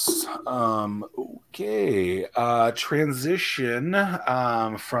doors. Okay. Transition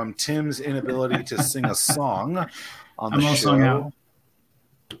from Tim's inability to sing a song on the show. I'm all sung out.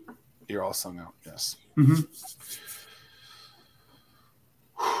 You're all sung out, yes. Mm-hmm.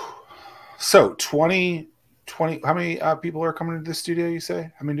 So 20, how many people are coming to the studio, you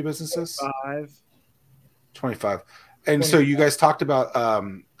say? How many new businesses? 25. And 25. So you guys talked about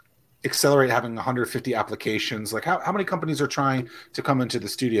Accelerate having 150 applications. Like how many companies are trying to come into the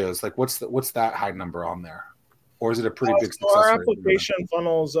studios? Like what's that high number on there? Or is it a pretty big success rate? Our application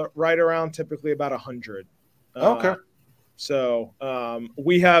funnels right around typically about 100. Okay. So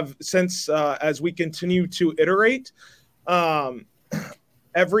we have, since as we continue to iterate,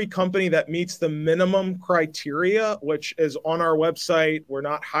 every company that meets the minimum criteria, which is on our website, we're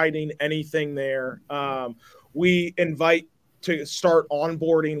not hiding anything there. We invite to start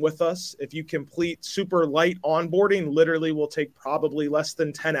onboarding with us. If you complete super light onboarding, literally will take probably less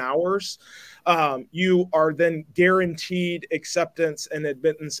than 10 hours. You are then guaranteed acceptance and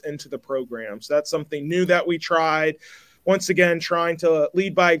admittance into the program. So that's something new that we tried. Once again, trying to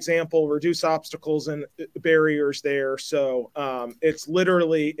lead by example, reduce obstacles and barriers there. So it's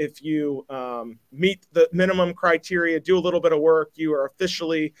literally, if you meet the minimum criteria, do a little bit of work, you are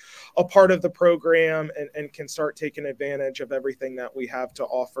officially a part of the program and can start taking advantage of everything that we have to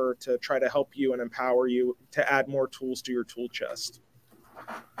offer to try to help you and empower you to add more tools to your tool chest.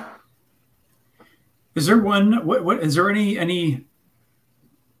 Is there is there any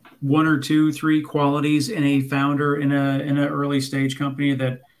one or two, three qualities in a founder in an early stage company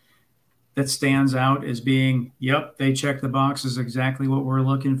that stands out as being, yep, they check the boxes, exactly what we're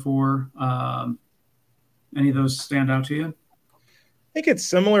looking for? Any of those stand out to you? I think it's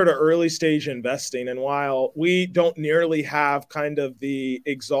similar to early stage investing. And while we don't nearly have kind of the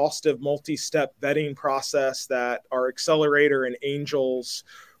exhaustive multi-step vetting process that our accelerator and angels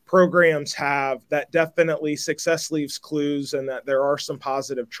programs have, that definitely success leaves clues and that there are some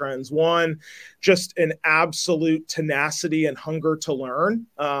positive trends. One, just an absolute tenacity and hunger to learn.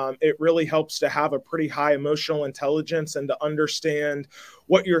 It really helps to have a pretty high emotional intelligence and to understand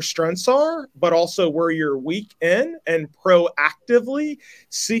what your strengths are, but also where you're weak in, and proactively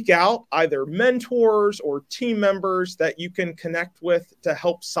seek out either mentors or team members that you can connect with to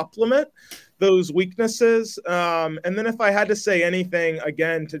help supplement those weaknesses. And then if I had to say anything,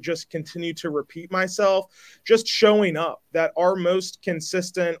 again, to just continue to repeat myself, just showing up. That our most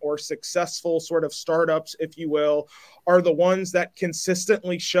consistent or successful sort of startups, if you will, are the ones that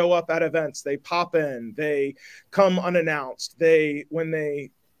consistently show up at events. They pop in, they come unannounced. When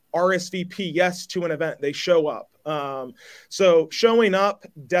they RSVP yes to an event, they show up. So showing up,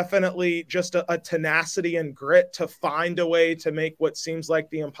 definitely just a tenacity and grit to find a way to make what seems like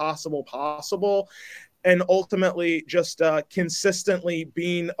the impossible possible. And ultimately just consistently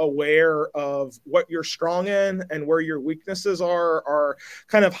being aware of what you're strong in and where your weaknesses are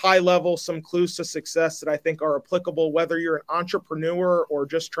kind of high level, some clues to success that I think are applicable, whether you're an entrepreneur or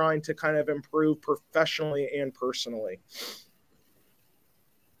just trying to kind of improve professionally and personally.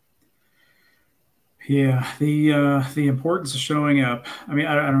 Yeah, the importance of showing up. I mean,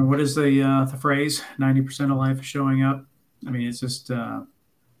 I don't know, what is the phrase? 90% of life is showing up. I mean, it's just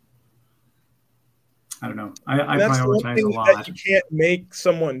I don't know. I prioritize a lot. That you can't make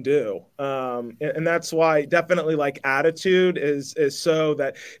someone do, and that's why definitely like attitude is so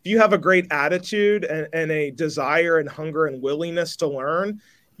that if you have a great attitude and a desire and hunger and willingness to learn,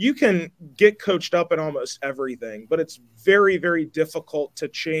 you can get coached up in almost everything, but it's very, very difficult to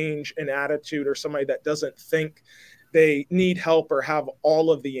change an attitude or somebody that doesn't think they need help or have all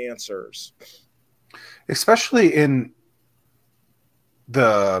of the answers. Especially in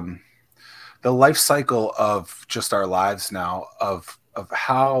the life cycle of just our lives now, of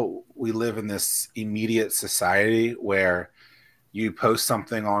how we live in this immediate society where you post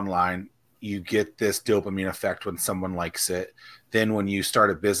something online, you get this dopamine effect when someone likes it. Then when you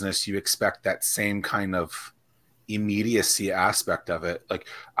start a business, you expect that same kind of immediacy aspect of it. Like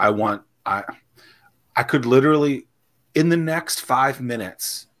I could literally in the next 5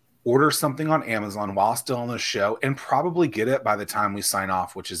 minutes order something on Amazon while still on the show and probably get it by the time we sign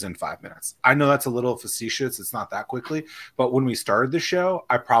off, which is in 5 minutes. I know that's a little facetious. It's not that quickly, but when we started the show,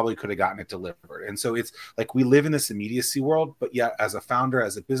 I probably could have gotten it delivered. And so it's like we live in this immediacy world, but yet as a founder,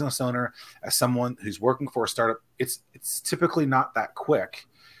 as a business owner, as someone who's working for a startup, it's typically not that quick.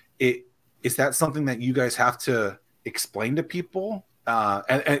 Is that something that you guys have to explain to people?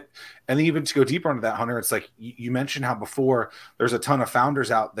 And even to go deeper into that, Hunter, it's like you mentioned how before there's a ton of founders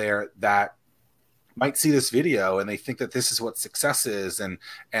out there that might see this video and they think that this is what success is, and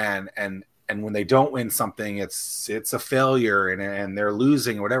when they don't win something, it's a failure, and they're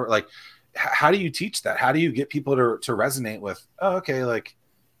losing or whatever. Like, how do you teach that? How do you get people to resonate with, oh, okay, like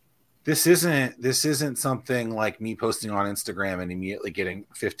this isn't something like me posting on Instagram and immediately getting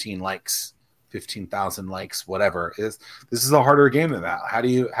 15,000 likes, whatever. This is a harder game than that. How do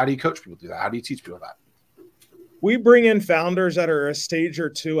you coach people to do that? How do you teach people that? We bring in founders that are a stage or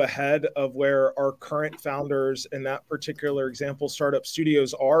two ahead of where our current founders in that particular example, Startup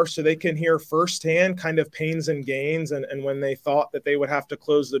Studios, are, so they can hear firsthand kind of pains and gains, and when they thought that they would have to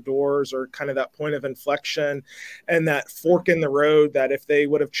close the doors, or kind of that point of inflection and that fork in the road, that if they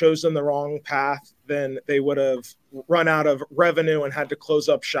would have chosen the wrong path, then they would have run out of revenue and had to close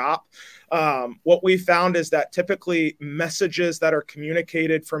up shop. What we found is that typically messages that are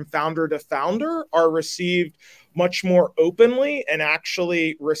communicated from founder to founder are received much more openly and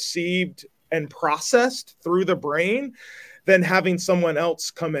actually received and processed through the brain than having someone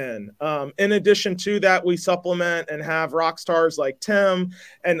else come in. In addition to that, we supplement and have rock stars like Tim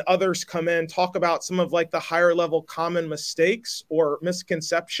and others come in, talk about some of like the higher level common mistakes or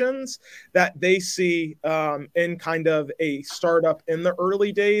misconceptions that they see in kind of a startup in the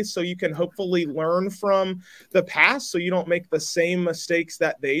early days. So you can hopefully learn from the past so you don't make the same mistakes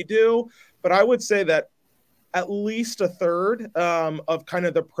that they do. But I would say that at least a third of kind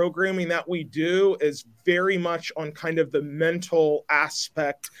of the programming that we do is very much on kind of the mental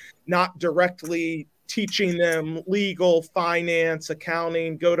aspect, not directly teaching them legal, finance,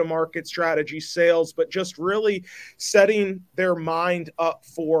 accounting, go-to-market strategy, sales, but just really setting their mind up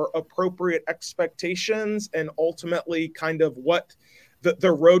for appropriate expectations and ultimately kind of what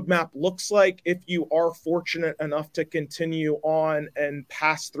the roadmap looks like if you are fortunate enough to continue on and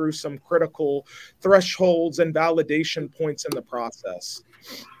pass through some critical thresholds and validation points in the process.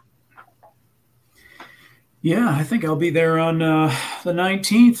 Yeah, I think I'll be there on the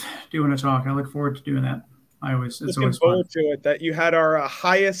 19th doing a talk. I look forward to doing that. It's always fun. To it that you had our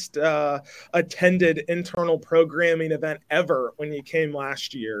highest attended internal programming event ever when you came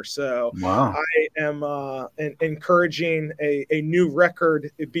last year. So wow. I am encouraging a new record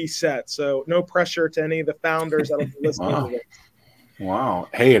be set. So no pressure to any of the founders that will be listening to this. Wow.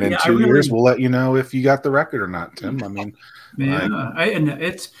 Hey, and in 2 years, we'll let you know if you got the record or not, Tim. I mean, you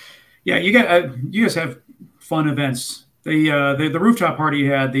guys have fun events. The rooftop party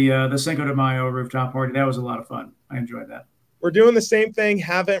you had, the Cinco de Mayo rooftop party, that was a lot of fun. I enjoyed that. We're doing the same thing.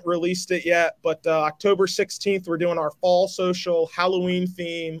 Haven't released it yet, but October 16th, we're doing our fall social Halloween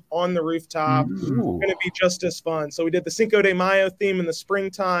theme on the rooftop. It's going to be just as fun. So we did the Cinco de Mayo theme in the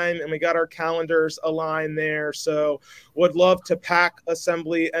springtime, and we got our calendars aligned there. So would love to pack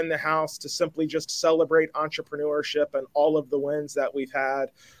Assembly and the house to simply just celebrate entrepreneurship and all of the wins that we've had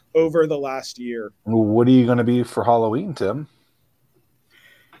over the last year. What are you going to be for Halloween, Tim?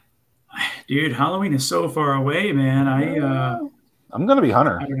 Dude, Halloween is so far away, man. I'm going to be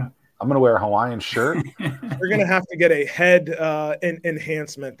Hunter. I'm going to wear a Hawaiian shirt. You're going to have to get a head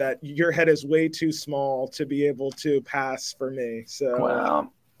enhancement. That your head is way too small to be able to pass for me. So,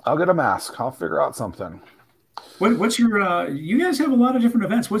 well, I'll get a mask. I'll figure out something. What's your? You guys have a lot of different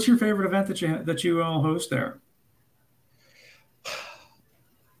events. What's your favorite event that you all host there?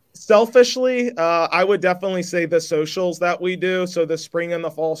 Selfishly, I would definitely say the socials that we do. So the spring and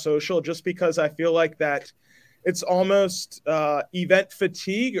the fall social, just because I feel like that it's almost event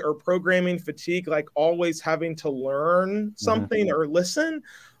fatigue or programming fatigue, like always having to learn something or listen,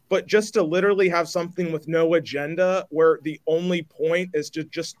 but just to literally have something with no agenda where the only point is to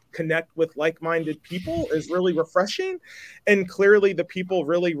just connect with like-minded people is really refreshing. And clearly the people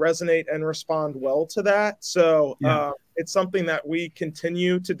really resonate and respond well to that. So it's something that we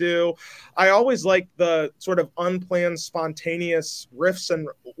continue to do. I always like the sort of unplanned, spontaneous riffs and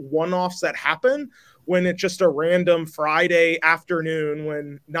one-offs that happen when it's just a random Friday afternoon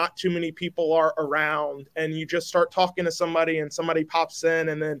when not too many people are around and you just start talking to somebody and somebody pops in,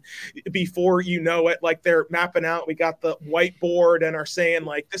 and then before you know it, like they're mapping out, we got the whiteboard and are saying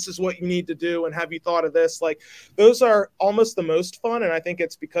like, this is what you need to do. And have you thought of this? Like those are almost the most fun. And I think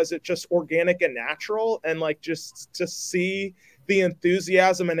it's because it's just organic and natural, and like just to see the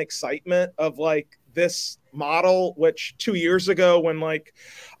enthusiasm and excitement of like this model, which 2 years ago when like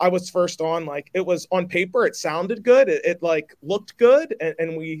I was first on, like it was on paper, it sounded good. It like looked good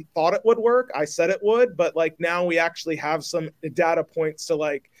and we thought it would work. I said it would, but like now we actually have some data points to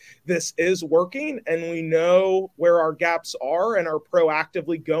like, this is working and we know where our gaps are and are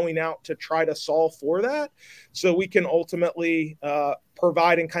proactively going out to try to solve for that. So we can ultimately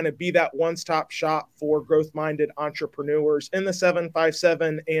provide and kind of be that one-stop shop for growth-minded entrepreneurs in the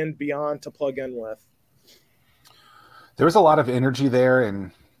 757 and beyond to plug in with. There was a lot of energy there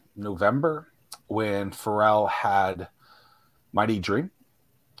in November when Pharrell had Mighty Dream.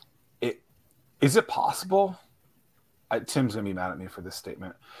 Is it possible? Tim's gonna be mad at me for this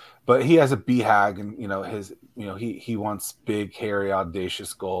statement, but he has a BHAG, and he wants big, hairy,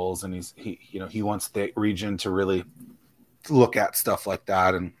 audacious goals, and he wants the region to really look at stuff like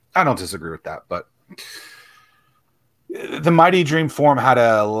that, and I don't disagree with that, but the Mighty Dream Forum had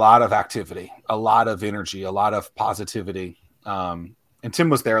a lot of activity, a lot of energy, a lot of positivity. And Tim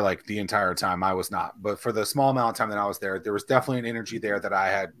was there like the entire time. I was not. But for the small amount of time that I was there, there was definitely an energy there that I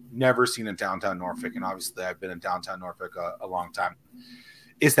had never seen in downtown Norfolk. And obviously I've been in downtown Norfolk a long time.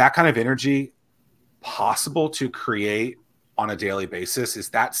 Is that kind of energy possible to create on a daily basis? Is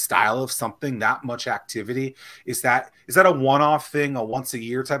that style of something, that much activity? Is that a one-off thing, a once a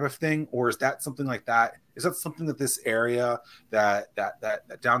year type of thing? Or is that something like that? Is that something that this area, that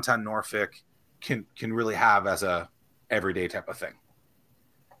downtown Norfolk can really have as a everyday type of thing?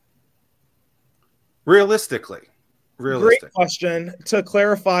 Realistically. Great question. To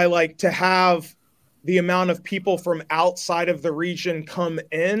clarify, like to have the amount of people from outside of the region come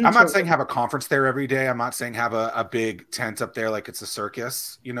in. I'm not saying have a conference there every day. I'm not saying have a big tent up there like it's a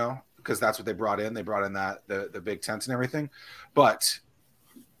circus, because that's what they brought in. They brought in the big tents and everything. But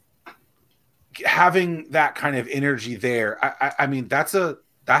having that kind of energy there, I mean, that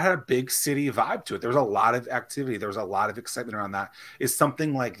had a big city vibe to it. There was a lot of activity. There was a lot of excitement around that. Is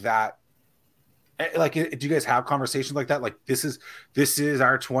something like that, like, do you guys have conversations like that? Like, this is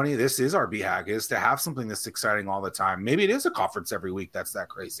our 20, this is our BHAG, is to have something that's exciting all the time. Maybe it is a conference every week that's that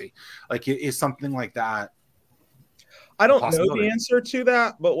crazy. Like, it is something like that. I don't know the answer to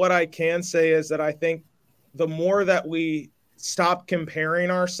that, but what I can say is that I think the more that we stop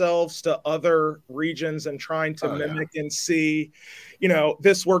comparing ourselves to other regions and trying to mimic and see,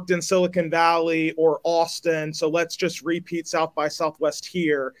 this worked in Silicon Valley or Austin, so let's just repeat South by Southwest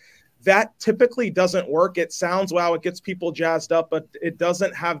here. That typically doesn't work. It sounds, wow, it gets people jazzed up, but it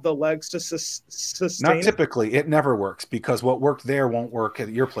doesn't have the legs to sustain. Not typically. It never works, because what worked there won't work at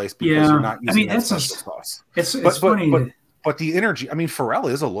your place because you're not using that special sauce. It's funny. But the energy, I mean,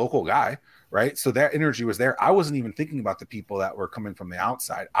 Pharrell is a local guy, right? So that energy was there. I wasn't even thinking about the people that were coming from the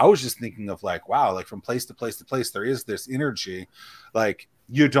outside. I was just thinking of like, wow, like from place to place to place, there is this energy. Like,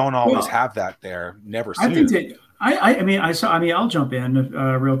 you don't always have that there. Never see it. I'll jump in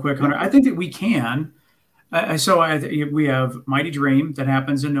real quick, Hunter. I think that we can. We have Mighty Dream that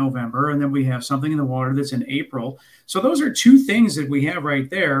happens in November, and then we have Something in the Water that's in April. So those are two things that we have right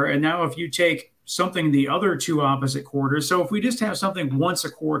there. And now if you take something the other two opposite quarters, so if we just have something once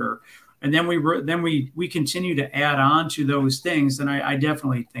a quarter, and then we continue to add on to those things, then I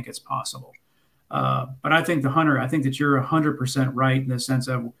definitely think it's possible. But I think that you're 100% right in the sense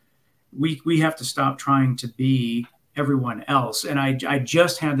of we have to stop trying to be everyone else. And I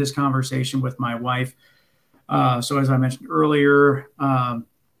just had this conversation with my wife. So as I mentioned earlier,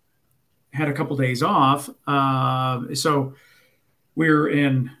 had a couple days off. So we're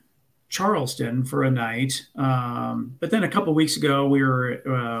in Charleston for a night. But then a couple weeks ago,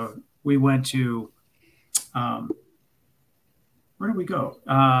 we went to, where did we go?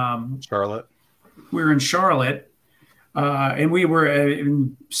 Charlotte. We were in Charlotte. And we were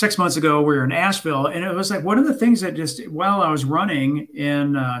 6 months ago, we were in Asheville, and it was like one of the things that just while I was running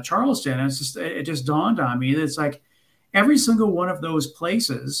in Charleston, it just dawned on me that it's like every single one of those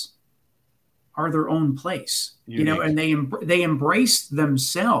places are their own place, and they embrace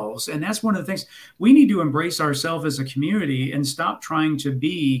themselves. And that's one of the things we need to embrace ourselves as a community and stop trying to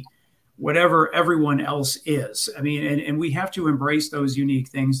be whatever everyone else is. I mean, and we have to embrace those unique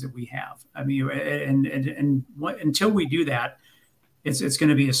things that we have. I mean, until we do that, it's going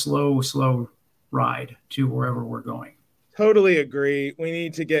to be a slow ride to wherever we're going. Totally agree. We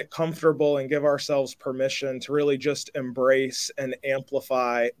need to get comfortable and give ourselves permission to really just embrace and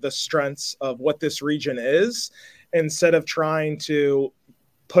amplify the strengths of what this region is, instead of trying to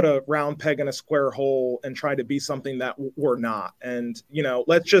put a round peg in a square hole and try to be something that we're not. And,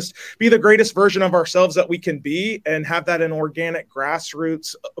 let's just be the greatest version of ourselves that we can be and have that an organic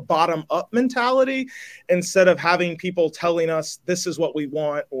grassroots bottom up mentality instead of having people telling us this is what we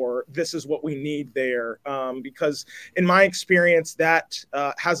want or this is what we need there. Because in my experience, that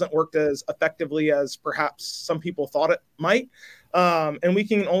hasn't worked as effectively as perhaps some people thought it might. And we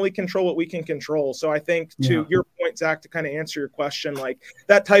can only control what we can control. So I think to your point, Zach, to kind of answer your question, like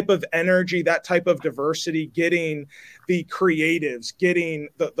that type of energy, that type of diversity, getting the creatives, getting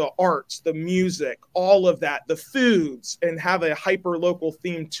the arts, the music, all of that, the foods, and have a hyper local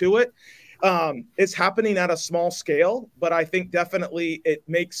theme to it. It's happening at a small scale, but I think definitely it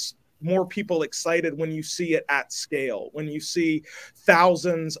makes more people excited when you see it at scale. When you see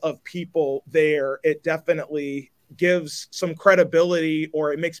thousands of people there, it definitely gives some credibility,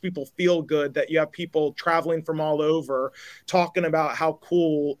 or it makes people feel good that you have people traveling from all over talking about how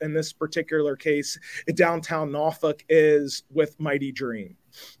cool, in this particular case, downtown Norfolk is with Mighty Dream.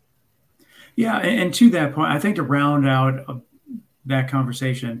 Yeah, and to that point, I think to round out that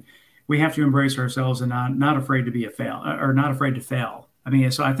conversation, we have to embrace ourselves and not afraid to be not afraid to fail. I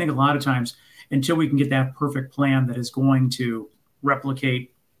mean, so I think a lot of times until we can get that perfect plan that is going to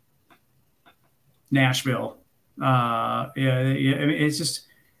replicate Nashville, I mean, it's just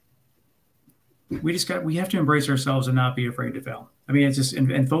we have to embrace ourselves and not be afraid to fail. I mean, it's just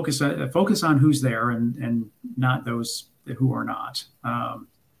and focus on who's there and not those who are not.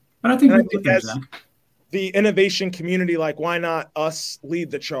 But I think we'll get there, Zach. The innovation community, like, why not us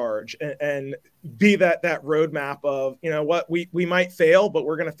lead the charge and be that roadmap of, what we might fail, but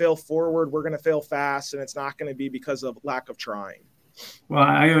we're going to fail forward. We're going to fail fast, and it's not going to be because of lack of trying. Well,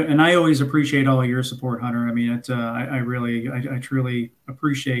 I always appreciate all of your support, Hunter. I mean, I truly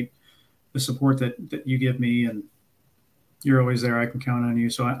appreciate the support that you give me, and you're always there. I can count on you.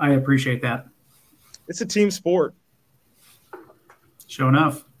 So I appreciate that. It's a team sport. Sure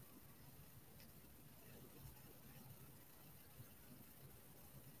enough.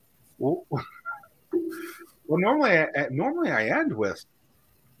 Well, normally I end with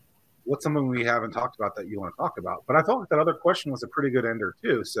what's something we haven't talked about that you want to talk about. But I thought that other question was a pretty good ender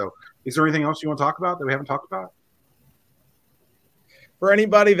too. So is there anything else you want to talk about that we haven't talked about? For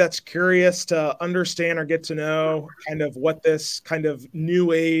anybody that's curious to understand or get to know kind of what this kind of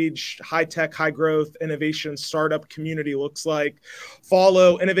new age, high-tech, high-growth, innovation startup community looks like,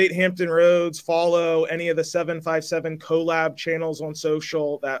 follow Innovate Hampton Roads, follow any of the 757 collab channels on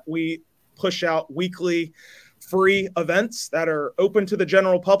social that we push out weekly free events that are open to the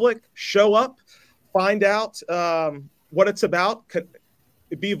general public. Show up, find out what it's about.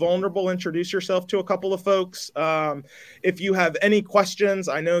 Be vulnerable, introduce yourself to a couple of folks. If you have any questions,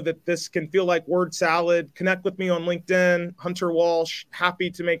 I know that this can feel like word salad. Connect with me on LinkedIn, Hunter Walsh. Happy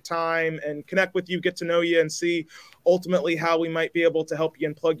to make time and connect with you, get to know you, and see ultimately how we might be able to help you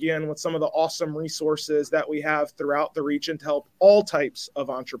and plug you in with some of the awesome resources that we have throughout the region to help all types of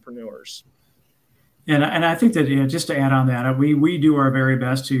entrepreneurs. And I think that just to add on that, we do our very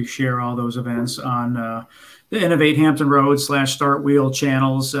best to share all those events on the Innovate Hampton Roads /Start Wheel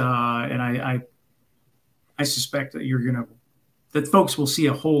channels, and I suspect that that folks will see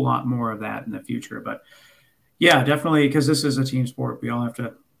a whole lot more of that in the future. But yeah, definitely, because this is a team sport, we all have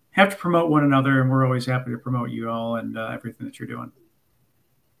to promote one another, and we're always happy to promote you all and everything that you're doing.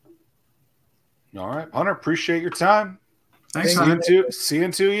 All right, Hunter, appreciate your time. Thanks. See you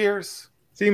in 2 years.